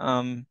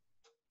 Um,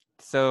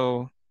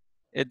 so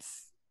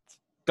it's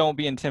don't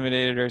be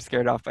intimidated or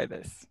scared off by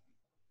this,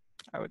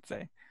 I would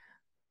say.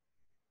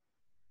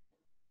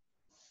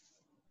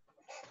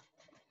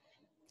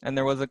 And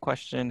there was a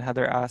question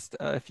Heather asked,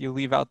 if you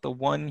leave out the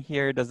one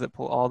here, does it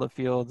pull all the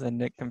fields? And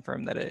Nick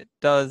confirmed that it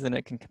does, and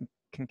it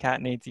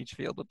concatenates each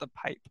field with the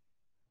pipe.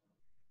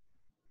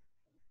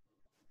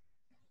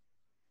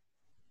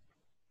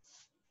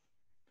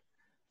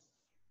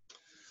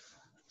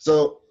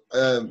 So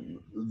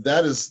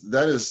that is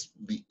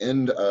the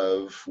end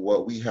of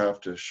what we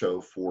have to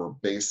show for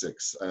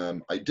basics.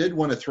 I did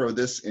want to throw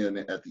this in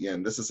at the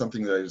end. This is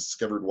something that I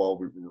discovered while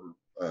we were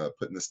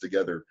putting this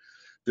together.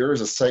 There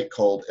is a site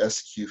called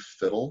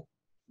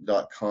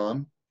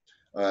sqfiddle.com.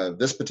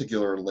 This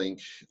particular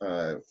link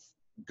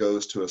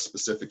goes to a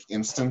specific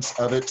instance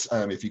of it.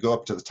 If you go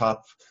up to the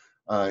top,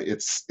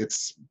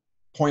 it's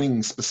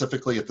pointing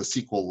specifically at the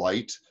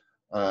SQLite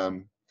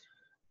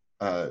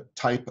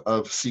type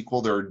of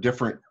SQL. There are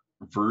different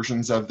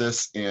versions of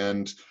this,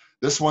 and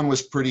this one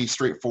was pretty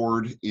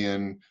straightforward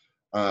in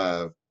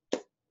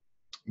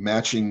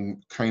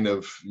matching kind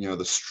of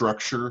the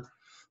structure,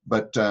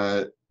 but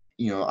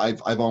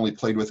I've only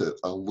played with it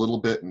a little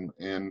bit,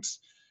 and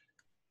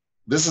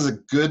this is a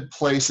good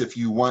place if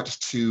you want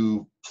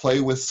to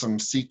play with some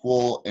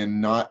SQL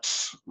and not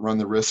run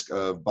the risk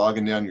of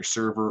bogging down your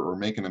server or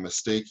making a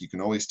mistake. You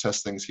can always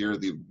test things here.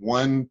 The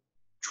one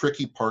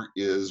tricky part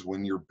is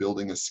when you're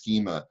building a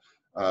schema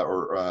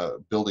or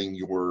building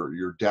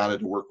your data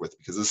to work with,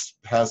 because this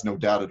has no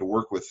data to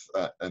work with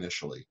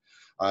initially.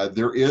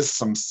 There is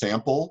some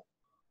sample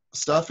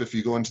stuff. If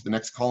you go into the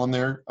next column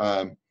there,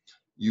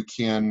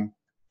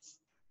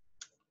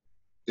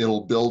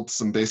 it'll build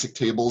some basic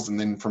tables, and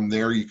then from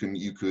there you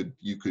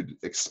could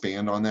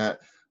expand on that.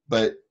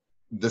 But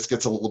this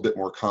gets a little bit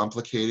more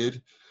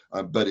complicated.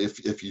 But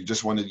if you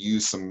just want to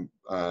use some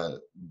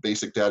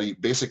basic data,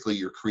 basically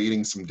you're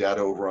creating some data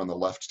over on the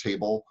left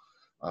table,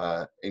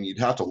 and you'd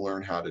have to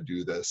learn how to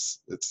do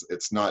this.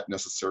 It's not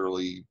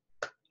necessarily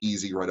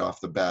easy right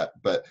off the bat,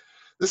 but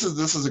this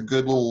is a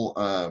good little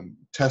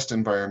test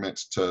environment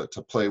to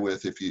play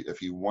with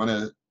if you want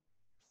to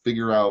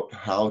figure out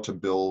how to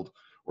build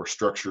or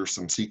structure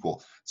some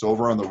SQL. So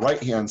over on the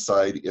right-hand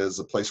side is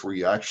a place where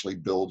you actually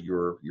build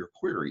your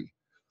query.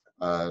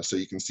 So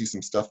you can see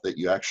some stuff that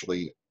you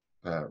actually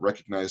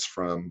recognize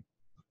from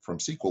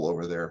SQL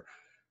over there.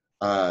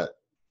 And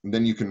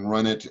then you can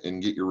run it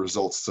and get your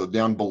results. So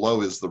down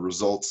below is the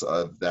results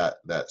of that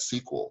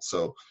SQL.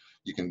 So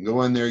you can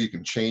go in there, you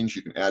can change,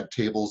 you can add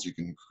tables, you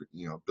can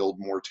build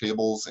more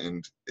tables,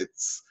 and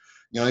it's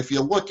if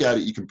you look at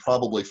it, you can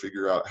probably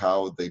figure out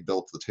how they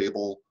built the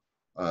table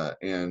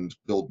and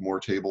build more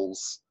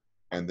tables,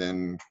 and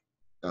then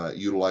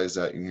utilize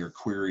that in your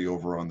query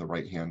over on the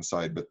right-hand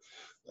side. But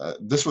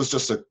this was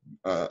just a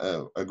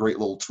great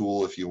little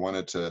tool if you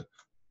wanted to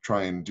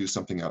try and do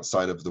something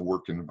outside of the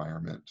work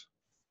environment.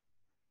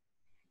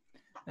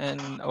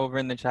 And over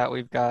in the chat,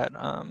 we've got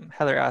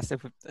Heather asked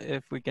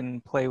if we can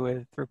play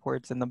with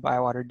reports in the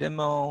Bywater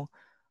demo.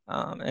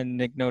 And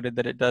Nick noted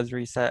that it does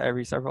reset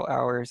every several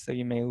hours, so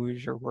you may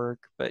lose your work,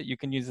 but you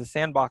can use the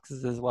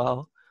sandboxes as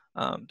well.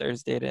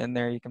 There's data in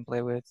there you can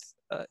play with,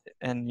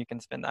 and you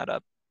can spin that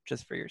up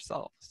just for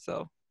yourself.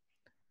 So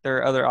there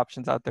are other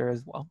options out there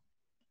as well.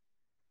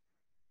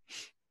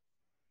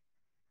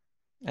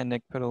 And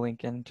Nick put a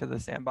link into the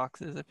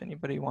sandboxes if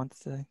anybody wants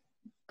to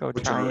go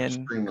Which try are and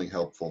extremely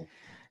helpful.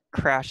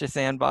 crash a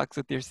sandbox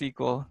with your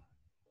SQL.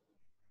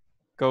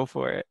 Go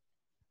for it.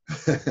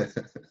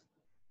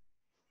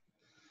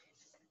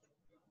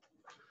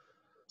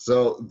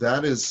 So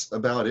that is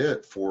about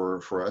it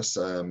for us.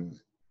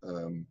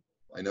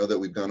 I know that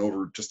we've gone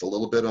over just a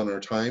little bit on our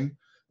time,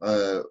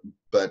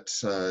 but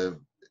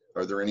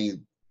are there any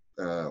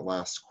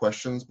last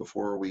questions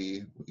before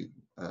we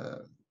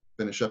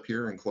finish up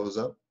here and close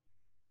up?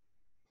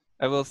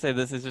 I will say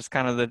this is just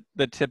kind of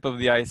the tip of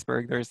the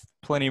iceberg. There's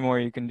plenty more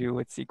you can do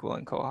with SQL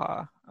and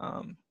Koha,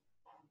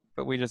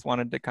 but we just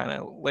wanted to kind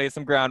of lay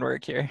some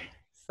groundwork here.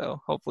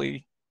 So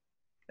hopefully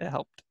it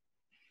helped.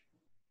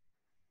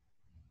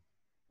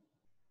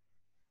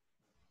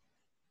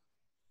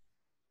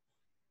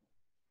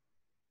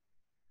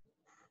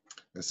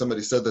 And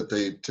somebody said that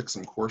they took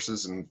some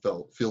courses and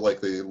feel like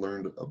they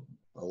learned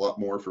a lot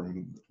more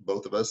from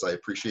both of us. I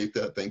appreciate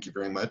that. Thank you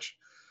very much.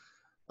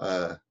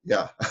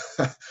 Yeah,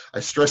 I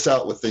stress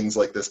out with things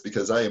like this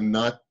because I am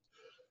not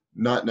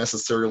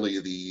necessarily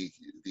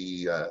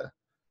the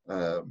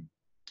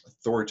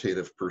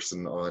authoritative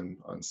person on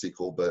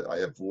SQL, but I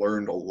have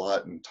learned a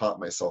lot and taught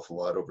myself a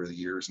lot over the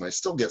years, and I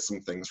still get some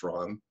things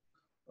wrong.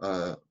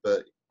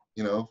 But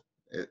you know,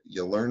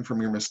 you learn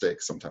from your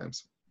mistakes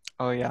sometimes.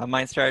 Oh yeah,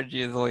 my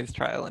strategy is always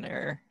trial and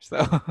error.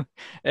 So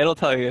it'll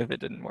tell you if it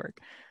didn't work.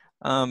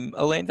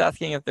 Elaine's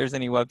asking if there's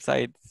any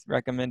websites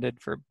recommended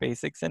for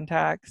basic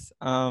syntax.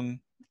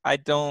 I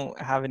don't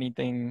have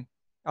anything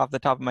off the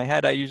top of my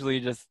head. I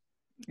usually just,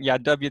 yeah,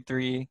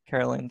 W3,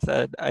 Carolyn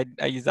said. I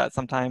use that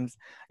sometimes.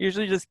 I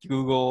usually just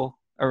Google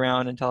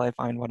around until I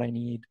find what I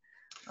need.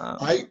 Um,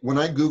 When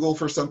I Google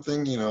for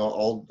something,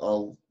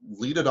 I'll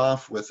lead it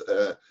off with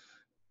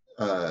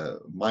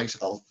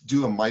I'll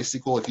do a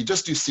MySQL. If you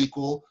just do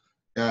SQL,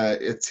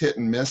 it's hit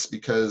and miss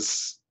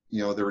because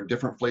there are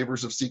different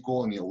flavors of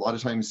SQL, and a lot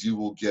of times you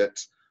will get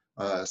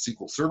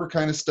SQL Server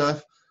kind of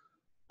stuff,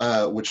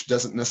 which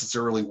doesn't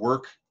necessarily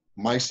work.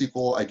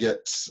 MySQL I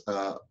get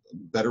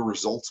better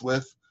results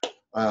with,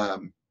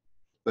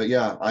 but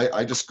yeah,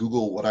 I just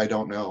Google what I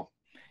don't know.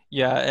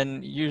 yeah,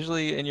 and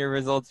usually in your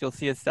results, you'll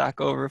see a Stack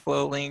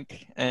Overflow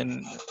link,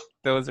 and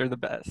those are the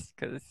best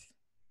because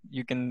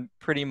you can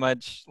pretty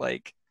much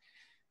like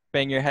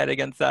bang your head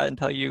against that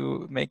until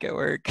you make it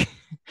work.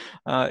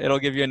 It'll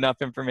give you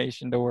enough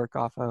information to work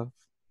off of.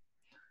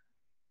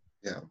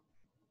 Yeah.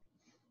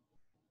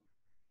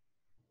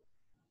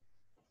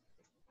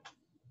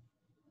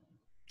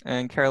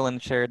 And Carolyn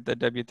shared the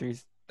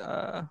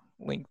W3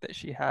 link that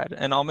she had,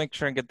 and I'll make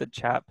sure and get the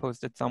chat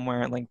posted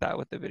somewhere and link that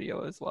with the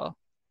video as well.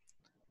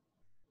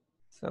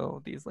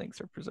 So these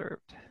links are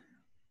preserved.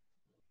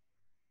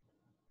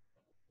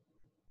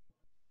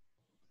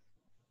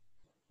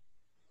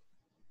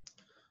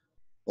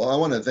 Well, I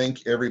want to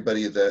thank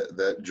everybody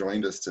that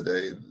joined us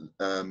today.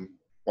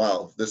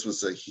 Wow, this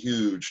was a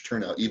huge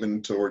turnout,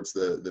 even towards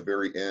the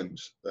very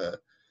end,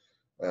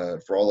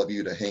 for all of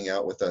you to hang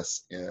out with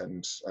us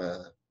and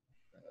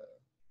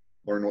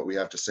learn what we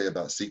have to say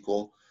about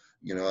SQL.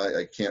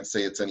 I can't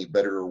say it's any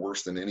better or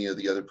worse than any of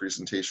the other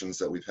presentations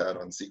that we've had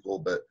on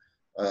SQL, but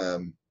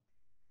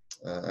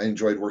I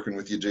enjoyed working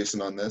with you,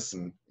 Jason, on this,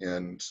 and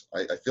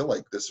I feel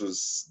like this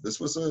was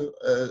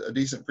a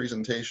decent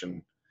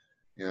presentation.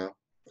 You know,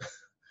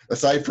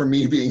 aside from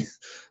me being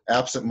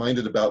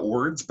absent-minded about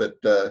words, but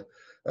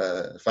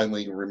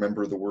finally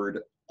remember the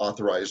word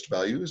authorized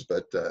values,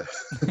 but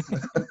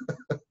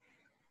it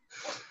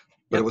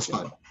Yep. was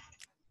fun.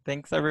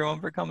 Thanks everyone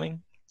for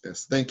coming.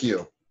 Yes, thank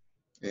you,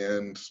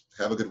 and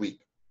have a good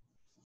week.